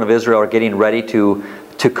the children of Israel are getting ready to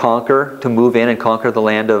conquer, to move in and conquer the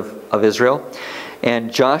land of Israel.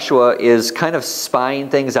 And Joshua is kind of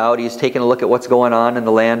spying things out. He's taking a look at what's going on in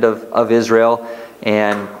the land of Israel.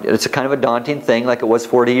 And it's a kind of a daunting thing like it was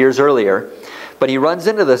 40 years earlier. But he runs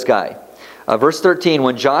into this guy. Verse 13,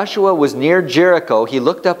 when Joshua was near Jericho, he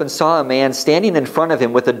looked up and saw a man standing in front of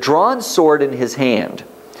him with a drawn sword in his hand.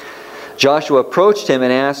 Joshua approached him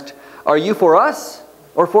and asked, "Are you for us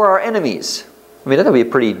or for our enemies?" I mean, that would be a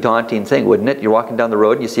pretty daunting thing, wouldn't it? You're walking down the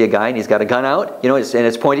road and you see a guy and he's got a gun out, and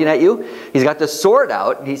it's pointing at you. He's got the sword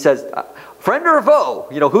out and he says, "Friend or foe?"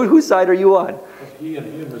 Whose side are you on? He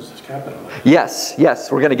was capital. Yes,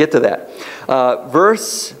 we're going to get to that.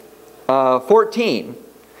 Verse 14.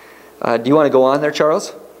 Do you want to go on there,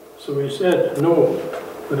 Charles? So he said, "No,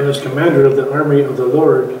 but as commander of the army of the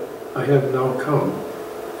Lord, I have now come."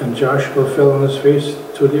 And Joshua fell on his face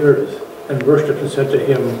to the earth and worshipped and said to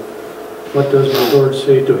him, "What does my Lord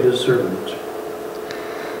say to his servant?"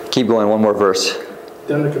 Keep going, one more verse.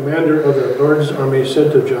 Then the commander of the Lord's army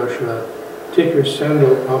said to Joshua, "Take your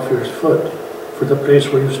sandal off your foot, for the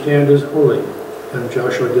place where you stand is holy." And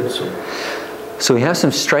Joshua did so. So we have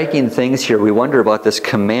some striking things here. We wonder about this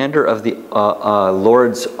commander of the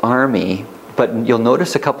Lord's army, but you'll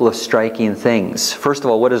notice a couple of striking things. First of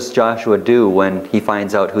all, what does Joshua do when he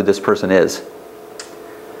finds out who this person is?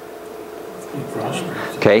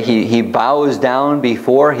 Okay, he bows down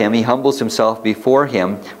before him. He humbles himself before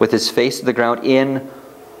him with his face to the ground in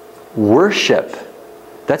worship.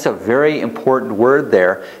 That's a very important word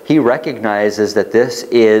there. He recognizes that this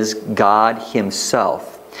is God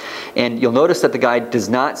himself. And you'll notice that the guy does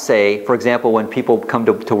not say, for example, when people come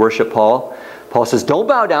to worship Paul says, "Don't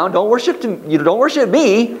bow down, don't worship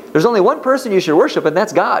me. There's only one person you should worship, and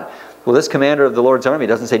that's God." Well, this commander of the Lord's army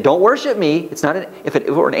doesn't say, "Don't worship me." It's not if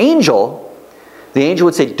it were an angel, the angel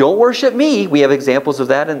would say, "Don't worship me." We have examples of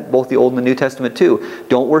that in both the Old and the New Testament too.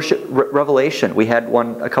 Don't worship Revelation. We had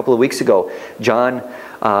one a couple of weeks ago. John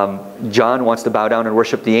wants to bow down and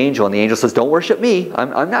worship the angel, and the angel says, "Don't worship me.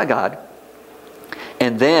 I'm not God."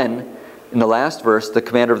 And then, in the last verse, the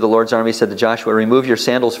commander of the Lord's army said to Joshua, "Remove your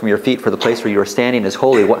sandals from your feet, for the place where you are standing is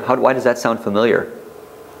holy." Why does that sound familiar?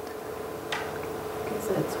 Because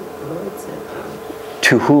that's what the Lord said.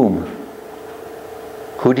 To whom?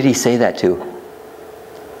 Who did he say that to?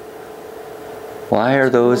 Why are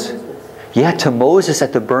those? Yeah, to Moses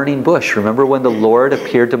at the burning bush. Remember when the Lord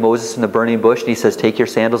appeared to Moses in the burning bush and he says, "Take your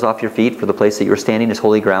sandals off your feet, for the place that you are standing is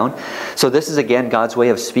holy ground." So this is again God's way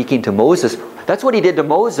of speaking to Moses. That's what he did to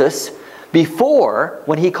Moses before,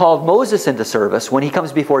 when he called Moses into service. When he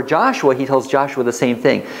comes before Joshua, he tells Joshua the same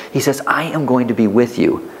thing. He says, "I am going to be with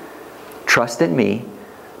you. Trust in me,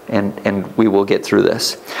 and we will get through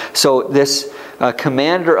this." So this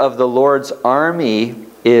commander of the Lord's army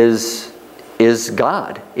is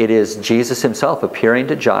God. It is Jesus himself appearing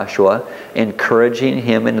to Joshua, encouraging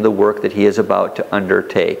him in the work that he is about to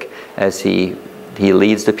undertake as he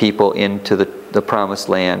leads the people into the promised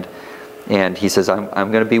land. And he says, I'm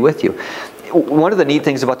going to be with you. One of the neat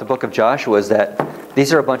things about the book of Joshua is that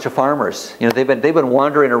these are a bunch of farmers. They've been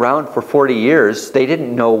wandering around for 40 years. They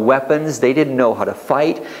didn't know weapons. They didn't know how to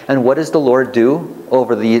fight. And what does the Lord do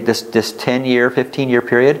over this 10-year, 15-year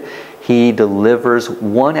period? He delivers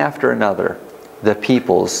one after another the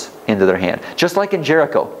peoples into their hand. Just like in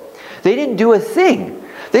Jericho. They didn't do a thing.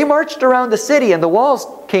 They marched around the city and the walls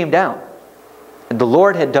came down. And the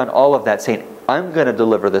Lord had done all of that, saying, "I'm going to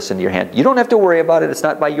deliver this into your hand. You don't have to worry about it. It's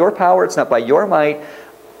not by your power. It's not by your might.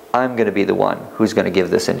 I'm going to be the one who's going to give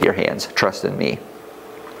this into your hands. Trust in me."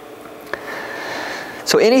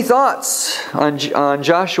 So any thoughts on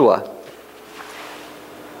Joshua?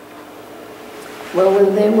 Well,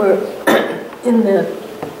 when they were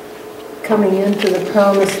coming into the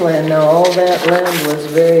promised land, now all that land was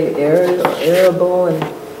very arable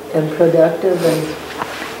and productive,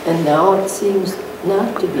 and now it seems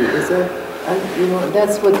not to be. Is that,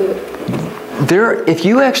 that's what If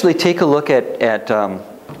you actually take a look at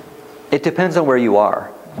it depends on where you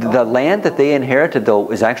are. The land that they inherited,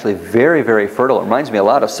 though, is actually very, very fertile. It reminds me a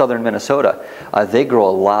lot of southern Minnesota. They grow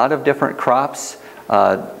a lot of different crops.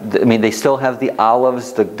 I mean, they still have the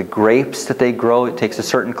olives, the grapes that they grow. It takes a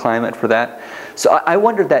certain climate for that. So I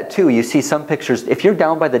wondered that too. You see some pictures, if you're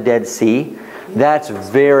down by the Dead Sea, that's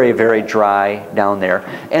very, very dry down there.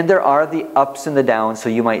 And there are the ups and the downs, so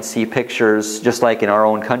you might see pictures, just like in our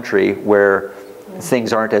own country, where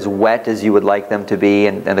things aren't as wet as you would like them to be,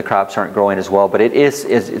 and the crops aren't growing as well. But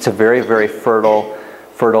it's a very, very fertile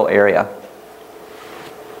area.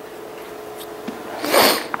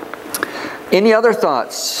 Any other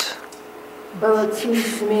thoughts? Well, it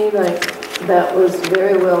seems to me like that was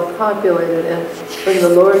very well populated, and when the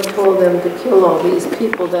Lord told them to kill all these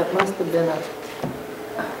people, that must have been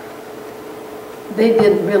they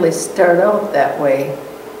didn't really start out that way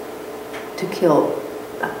to kill.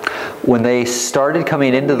 When they started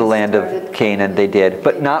coming into the land of Canaan, they did.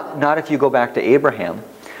 But not if you go back to Abraham.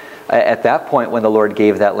 At that point, when the Lord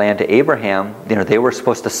gave that land to Abraham, they were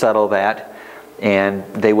supposed to settle that, and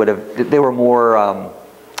they were more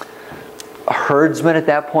herdsmen at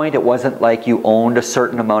that point. It wasn't like you owned a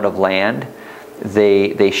certain amount of land.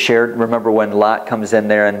 They shared. Remember when Lot comes in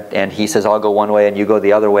there and he says, "I'll go one way and you go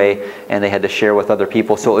the other way," and they had to share with other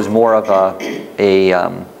people. So it was more of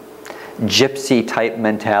a gypsy type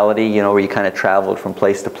mentality, where you kind of traveled from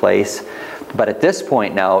place to place. But at this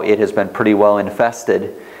point now, it has been pretty well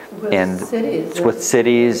infested, with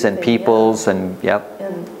cities and peoples, and yep.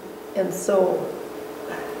 And so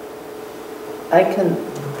I can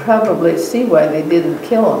probably see why they didn't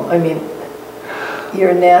kill them. I mean,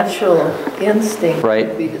 your natural instinct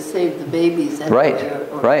would be to save the babies anyway,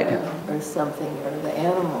 or something, or the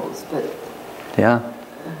animals, but yeah.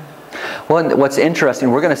 Well, and what's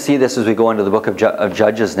interesting, we're going to see this as we go into the book of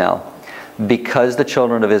Judges now, because the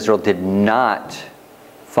children of Israel did not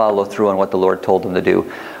follow through on what the Lord told them to do.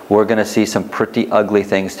 We're going to see some pretty ugly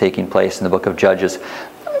things taking place in the book of Judges.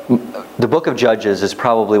 The book of Judges is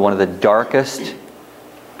probably one of the darkest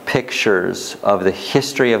pictures of the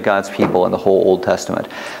history of God's people in the whole Old Testament.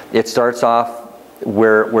 It starts off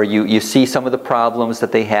where you see some of the problems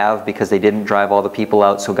that they have because they didn't drive all the people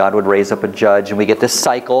out, so God would raise up a judge, and we get this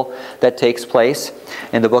cycle that takes place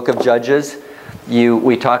in the book of Judges.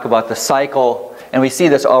 We talk about the cycle, and we see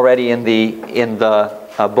this already in the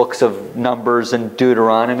books of Numbers and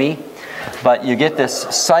Deuteronomy, but you get this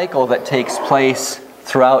cycle that takes place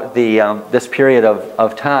throughout this period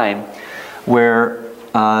of time where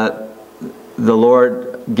the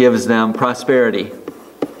Lord gives them prosperity.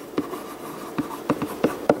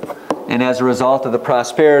 And as a result of the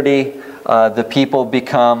prosperity, the people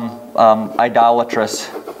become idolatrous.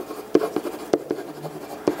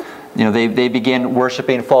 They begin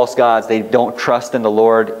worshiping false gods. They don't trust in the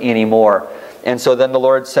Lord anymore. And so then the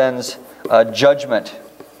Lord sends judgment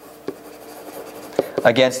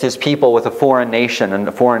against His people with a foreign nation. And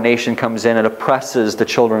the foreign nation comes in and oppresses the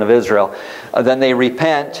children of Israel. Then they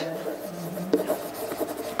repent,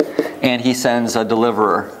 and He sends a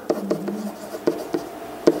deliverer.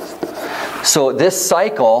 So this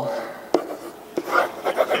cycle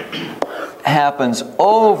happens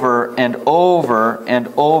over and over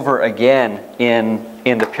and over again in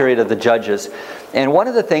the period of the Judges. And one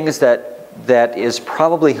of the things that is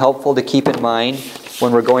probably helpful to keep in mind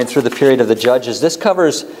when we're going through the period of the Judges, this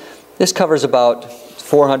covers about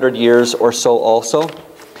 400 years or so also.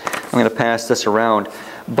 I'm going to pass this around.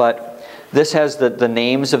 But this has the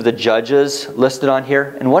names of the judges listed on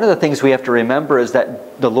here. And one of the things we have to remember is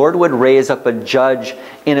that the Lord would raise up a judge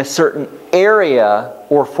in a certain area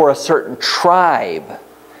or for a certain tribe.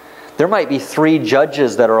 There might be 3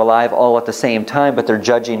 judges that are alive all at the same time, but they're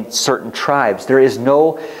judging certain tribes. There's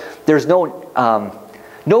no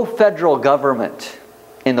federal government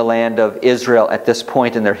in the land of Israel at this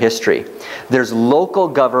point in their history. There's local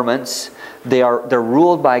governments. They're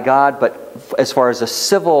ruled by God, but as far as a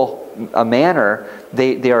civil manner,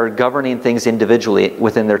 they are governing things individually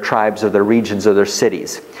within their tribes or their regions or their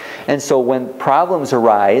cities. And so when problems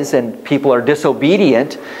arise and people are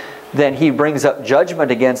disobedient, then He brings up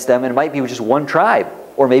judgment against them, and it might be just one tribe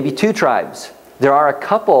or maybe 2 tribes. There are a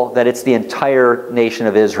couple that it's the entire nation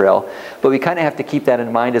of Israel, but we kind of have to keep that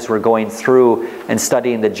in mind as we're going through and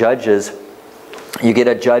studying the Judges. You get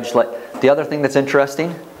a judge like... The other thing that's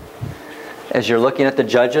interesting, as you're looking at the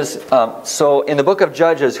Judges, so in the book of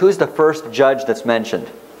Judges, who's the first judge that's mentioned?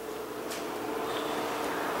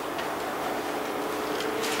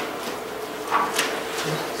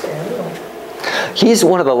 He's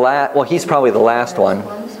one of the last... Well, he's probably the last one.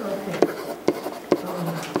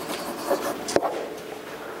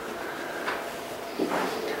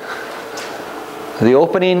 The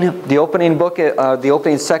opening book, the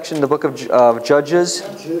opening section, the book of Judges.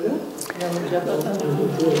 Became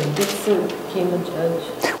a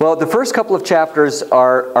judge. Well, the first couple of chapters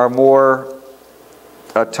are more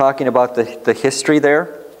talking about the history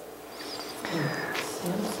there.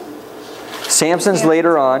 Samson's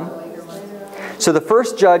later on. So the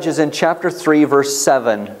first judge is in chapter 3, verse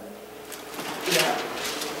 7.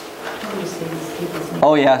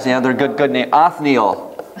 Oh yes, yeah, they're good name. Othniel.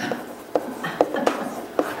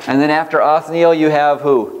 And then after Othniel you have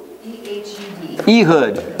who? E-H-U-D.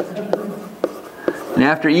 Ehud. And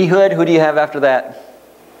after Ehud, who do you have after that?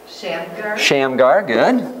 Shamgar. Shamgar,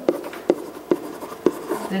 good.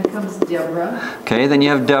 Then comes Deborah. Okay, then you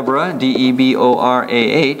have Deborah,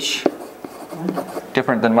 D-E-B-O-R-A-H.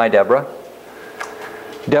 Different than my Deborah.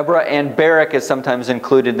 Deborah and Barak is sometimes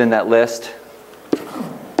included in that list.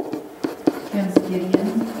 Comes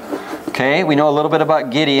Gideon. Okay, we know a little bit about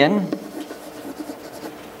Gideon.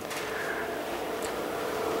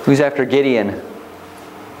 Who's after Gideon?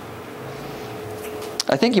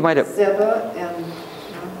 I think you might have... Zebah and...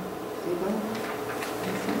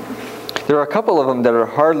 There are a couple of them that are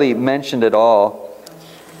hardly mentioned at all.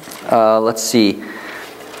 Let's see.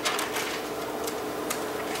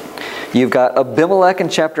 You've got Abimelech in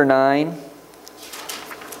chapter 9.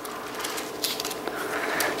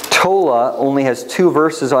 Tola only has 2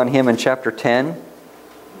 verses on him in chapter 10.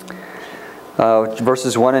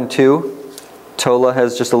 Verses 1 and 2. Tola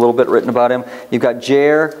has just a little bit written about him. You've got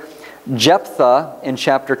Jephthah in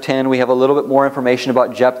chapter 10. We have a little bit more information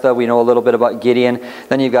about Jephthah. We know a little bit about Gideon.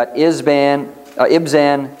 Then you've got Ibzan,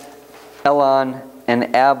 Elon,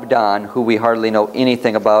 and Abdon, who we hardly know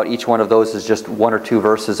anything about. Each one of those is just 1 or 2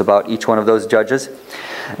 verses about each one of those judges.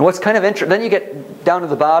 And what's kind of interesting, then you get down to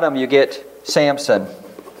the bottom, you get Samson.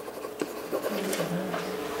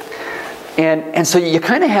 And so you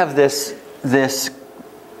kind of have this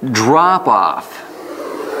drop off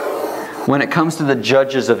when it comes to the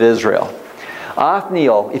judges of Israel.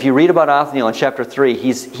 Othniel, if you read about Othniel in chapter 3,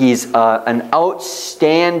 he's an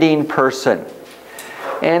outstanding person.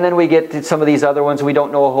 And then we get to some of these other ones we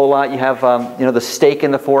don't know a whole lot. You have the stake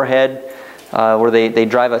in the forehead, where they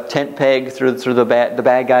drive a tent peg through the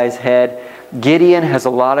bad guy's head. Gideon has a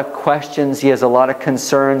lot of questions. He has a lot of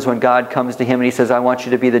concerns when God comes to him and he says, I want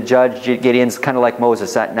you to be the judge. Gideon's kind of like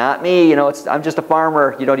Moses. Not me. I'm just a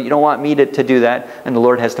farmer. You don't want me to do that. And the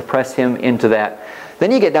Lord has to press him into that.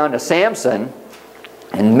 Then you get down to Samson.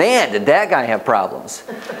 And man, did that guy have problems.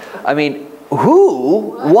 I mean,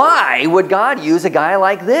 why would God use a guy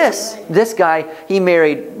like this? This guy, he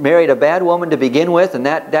married a bad woman to begin with, and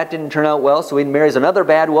that didn't turn out well. So he marries another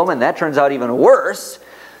bad woman. That turns out even worse.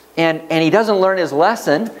 And he doesn't learn his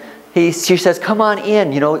lesson. She says, come on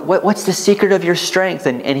in. What's the secret of your strength?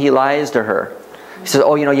 And he lies to her. He says,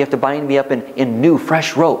 you have to bind me up in new,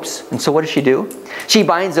 fresh ropes. And so what does she do? She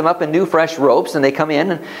binds him up in new, fresh ropes, and they come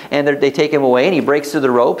in, and they take him away, and he breaks through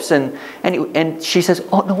the ropes, and she says,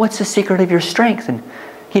 oh, no, what's the secret of your strength? And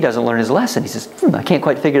he doesn't learn his lesson. He says, I can't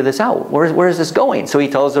quite figure this out. Where is this going? So he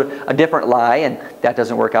tells her a different lie, and that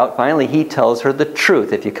doesn't work out. Finally, he tells her the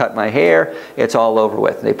truth. If you cut my hair, it's all over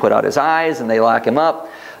with. They put out his eyes, and they lock him up.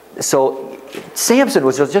 So Samson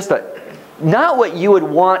was just not what you would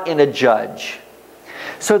want in a judge.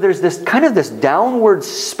 So there's this downward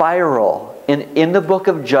spiral in the book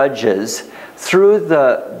of Judges through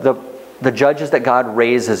the judges that God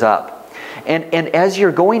raises up. And as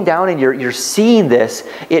you're going down and you're seeing this,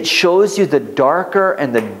 it shows you the darker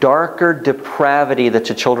and the darker depravity that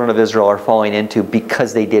the children of Israel are falling into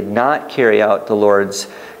because they did not carry out the Lord's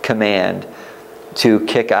command to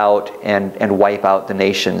kick out and wipe out the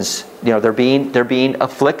nations. They're being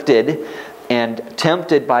afflicted and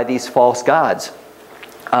tempted by these false gods.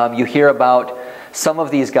 You hear about some of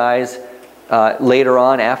these guys later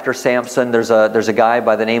on after Samson. There's a guy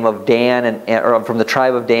by the name of Dan, or from the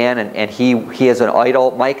tribe of Dan, and he has an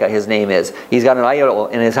idol. Micah, his name is. He's got an idol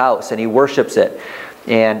in his house, and he worships it,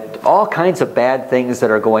 and all kinds of bad things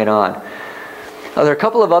that are going on. Now, there are a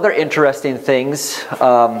couple of other interesting things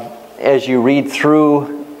as you read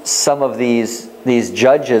through some of these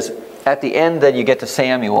judges. At the end, then you get to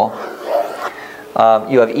Samuel.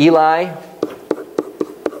 You have Eli.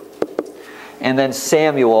 And then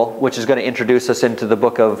Samuel, which is going to introduce us into the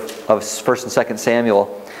book of 1st and 2nd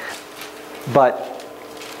Samuel. But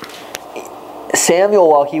Samuel,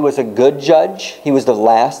 while he was a good judge, he was the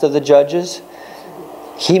last of the judges,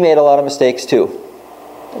 he made a lot of mistakes too.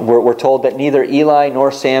 We're told that neither Eli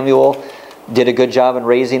nor Samuel did a good job in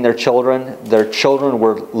raising their children. Their children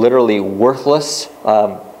were literally worthless.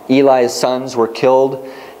 Eli's sons were killed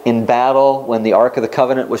in battle when the Ark of the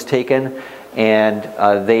Covenant was taken.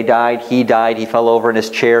 And they died, he fell over in his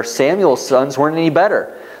chair. Samuel's sons weren't any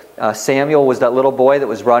better. Samuel was that little boy that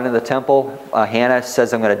was brought into the temple. Hannah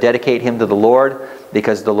says, I'm going to dedicate him to the Lord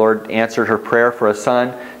because the Lord answered her prayer for a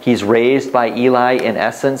son. He's raised by Eli in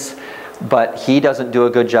essence, but he doesn't do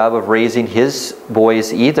a good job of raising his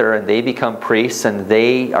boys either, and they become priests, and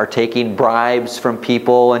they are taking bribes from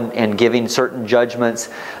people and giving certain judgments.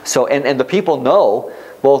 So, and the people know,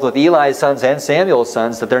 both with Eli's sons and Samuel's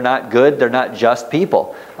sons, that they're not good, they're not just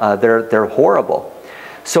people. They're horrible.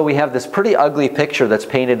 So we have this pretty ugly picture that's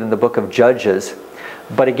painted in the book of Judges.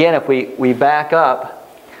 But again, if we back up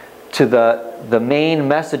to the main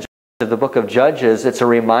message of the book of Judges, it's a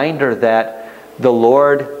reminder that the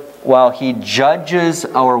Lord, while He judges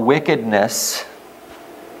our wickedness,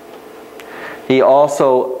 He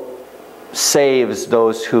also saves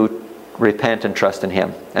those who repent and trust in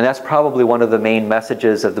Him. And that's probably one of the main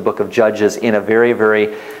messages of the book of Judges in a very,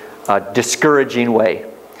 very discouraging way.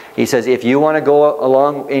 He says, if you want to go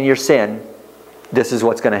along in your sin, this is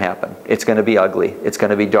what's going to happen. It's going to be ugly. It's going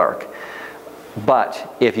to be dark.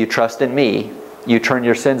 But if you trust in me, you turn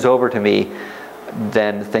your sins over to me,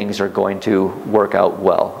 then things are going to work out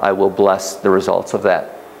well. I will bless the results of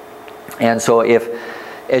that. And so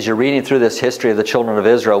as you're reading through this history of the children of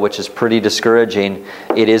Israel, which is pretty discouraging,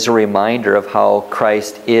 it is a reminder of how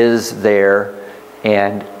Christ is there,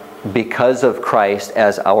 and because of Christ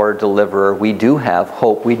as our deliverer, we do have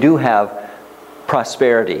hope. We do have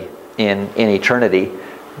prosperity in eternity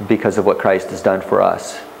because of what Christ has done for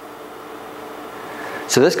us.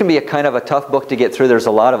 So this can be a kind of a tough book to get through. There's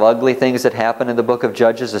a lot of ugly things that happen in the book of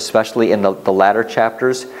Judges, especially in the latter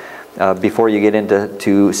chapters before you get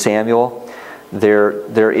into Samuel.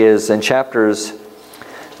 There is in chapters,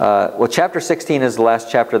 chapter 16 is the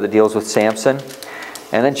last chapter that deals with Samson.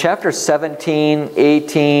 And then chapters 17,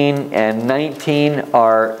 18, and 19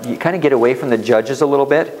 you kind of get away from the Judges a little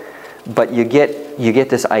bit, but you get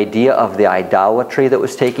this idea of the idolatry that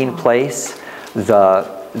was taking place,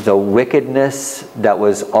 the wickedness that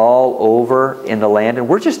was all over in the land. And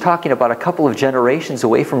we're just talking about a couple of generations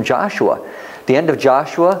away from Joshua. The end of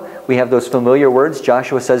Joshua, we have those familiar words.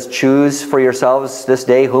 Joshua says, choose for yourselves this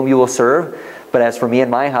day whom you will serve. But as for me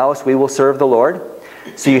and my house, we will serve the Lord.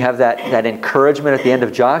 So you have that encouragement at the end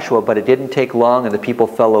of Joshua, but it didn't take long and the people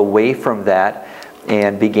fell away from that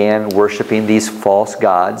and began worshiping these false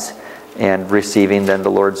gods and receiving then the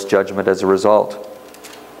Lord's judgment as a result.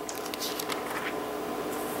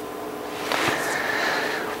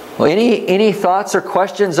 Well, any thoughts or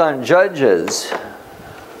questions on Judges?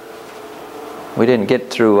 We didn't get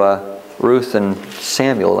through Ruth and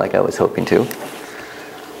Samuel like I was hoping to.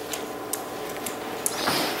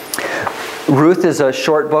 Ruth is a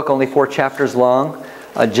short book, only 4 chapters long.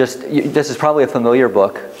 This is probably a familiar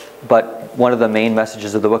book, but one of the main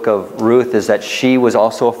messages of the book of Ruth is that she was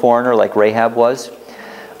also a foreigner like Rahab was.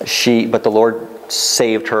 But the Lord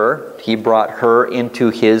saved her. He brought her into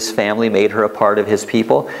His family, made her a part of His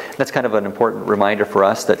people. That's kind of an important reminder for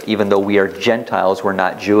us that even though we are Gentiles, we're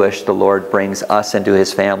not Jewish, the Lord brings us into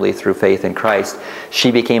His family through faith in Christ.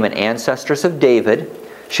 She became an ancestress of David.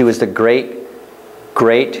 She was the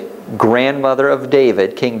great-grandmother of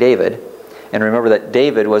David, King David. And remember that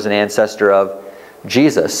David was an ancestor of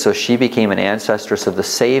Jesus, so she became an ancestress of the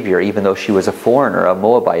Savior, even though she was a foreigner, a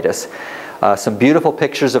Moabitess. Some beautiful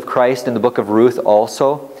pictures of Christ in the book of Ruth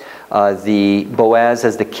also. The Boaz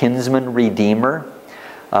as the kinsman redeemer,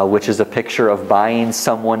 which is a picture of buying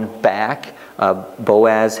someone back.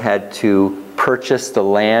 Boaz had to purchase the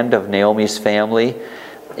land of Naomi's family,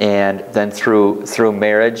 and then through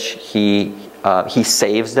marriage he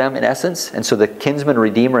saves them in essence. And so the kinsman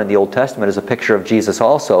redeemer in the Old Testament is a picture of Jesus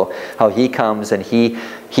also, how He comes and he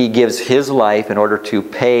gives His life in order to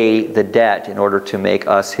pay the debt, in order to make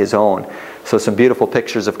us His own. So some beautiful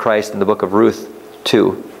pictures of Christ in the book of Ruth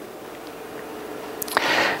too.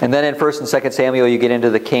 And then in 1 and 2 Samuel you get into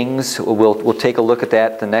the kings. We'll take a look at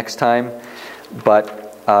that the next time.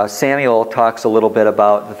 But Samuel talks a little bit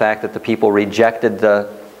about the fact that the people rejected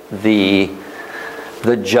the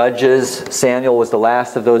judges. Samuel was the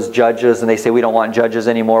last of those judges, and they say, we don't want judges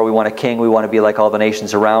anymore. We want a king. We want to be like all the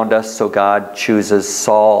nations around us. So God chooses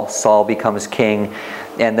Saul. Saul becomes king.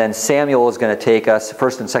 And then Samuel is going to take us,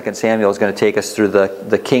 1 and 2 Samuel is going to take us through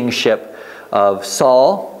the kingship of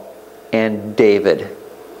Saul and David,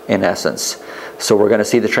 in essence. So we're going to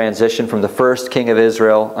see the transition from the first king of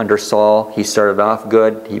Israel under Saul. He started off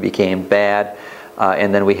good. He became bad.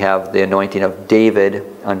 And then we have the anointing of David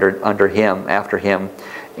under him, after him,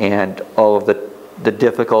 and all of the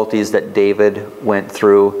difficulties that David went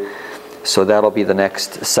through. So that'll be the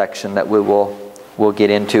next section that we'll get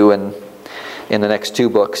into in the next 2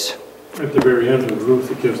 books. At the very end of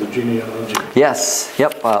Ruth, it gives the genealogy. Yes,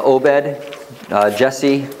 yep. Obed,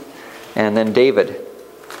 Jesse, and then David.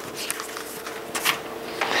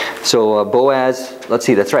 So Boaz, let's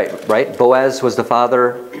see, that's right? Boaz was the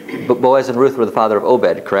father, Boaz and Ruth were the father of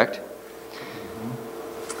Obed, correct?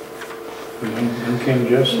 Then came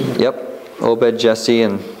Jesse. Yep, Obed, Jesse,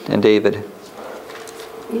 and David.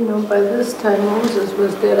 You know, by this time Moses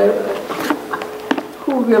was dead.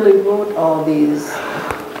 Who really wrote all these?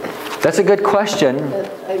 That's a good question.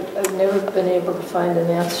 I've never been able to find an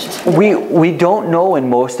answer to that. We don't know in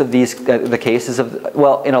most of these, the cases of,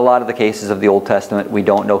 well, in a lot of the cases of the Old Testament, we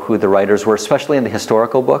don't know who the writers were, especially in the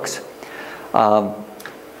historical books.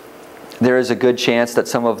 There is a good chance that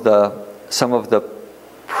some of the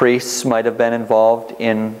priests might have been involved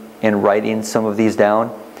in writing some of these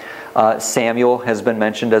down. Samuel has been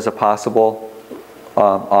mentioned as a possible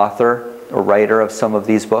author or writer of some of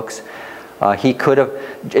these books. He could have,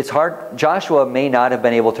 it's hard, Joshua may not have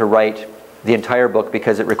been able to write the entire book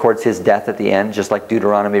because it records his death at the end, just like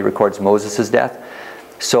Deuteronomy records Moses' death.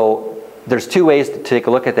 So there's two ways to take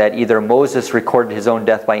a look at that. Either Moses recorded his own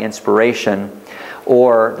death by inspiration,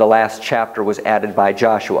 or the last chapter was added by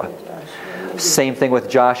Joshua. Same thing with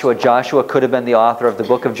Joshua. Joshua could have been the author of the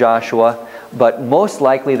book of Joshua, but most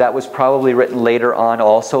likely that was probably written later on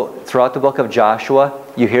also. Throughout the book of Joshua,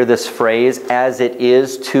 you hear this phrase, as it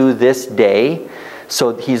is to this day.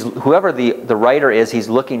 So whoever the writer is, he's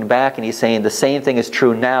looking back and he's saying the same thing is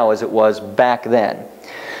true now as it was back then.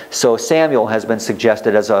 So Samuel has been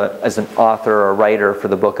suggested as an author or writer for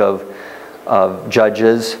the book of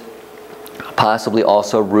Judges, possibly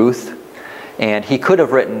also Ruth. And he could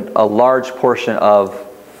have written a large portion of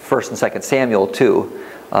 1st and 2nd Samuel too.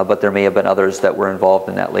 But there may have been others that were involved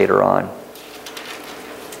in that later on.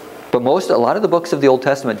 But a lot of the books of the Old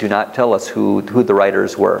Testament do not tell us who the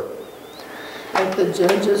writers were. Like the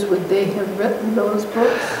Judges, would they have written those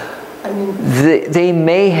books? I mean, they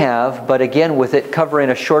may have, but again, with it covering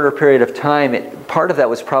a shorter period of time, part of that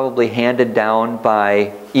was probably handed down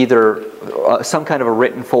by either some kind of a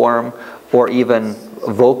written form or even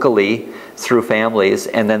vocally through families,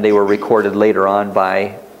 and then they were recorded later on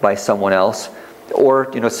by someone else.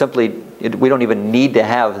 Or, simply, we don't even need to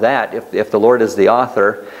have that. If the Lord is the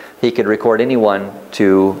author, He could record anyone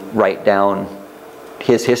to write down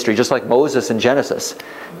His history, just like Moses in Genesis.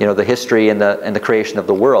 The history and the creation of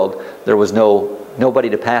the world. There was nobody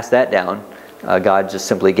to pass that down. God just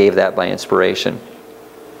simply gave that by inspiration.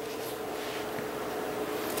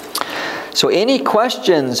 So, any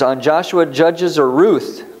questions on Joshua, Judges, or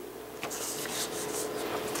Ruth?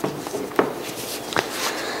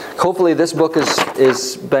 Hopefully this book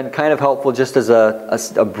has been kind of helpful just as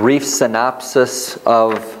a brief synopsis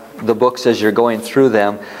of the books as you're going through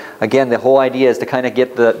them. Again, the whole idea is to kind of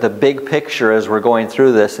get the big picture as we're going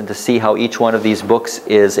through this and to see how each one of these books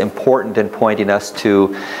is important in pointing us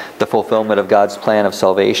to the fulfillment of God's plan of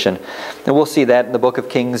salvation. And we'll see that in the book of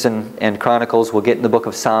Kings and Chronicles. We'll get in the book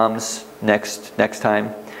of Psalms next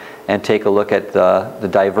time and take a look at the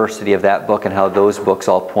diversity of that book and how those books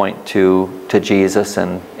all point to Jesus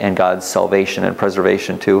and God's salvation and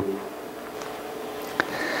preservation too.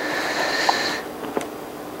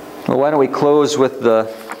 Well, why don't we close with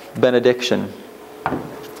the benediction.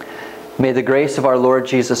 May the grace of our Lord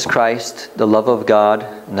Jesus Christ, the love of God,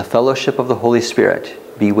 and the fellowship of the Holy Spirit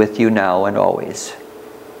be with you now and always.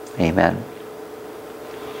 Amen.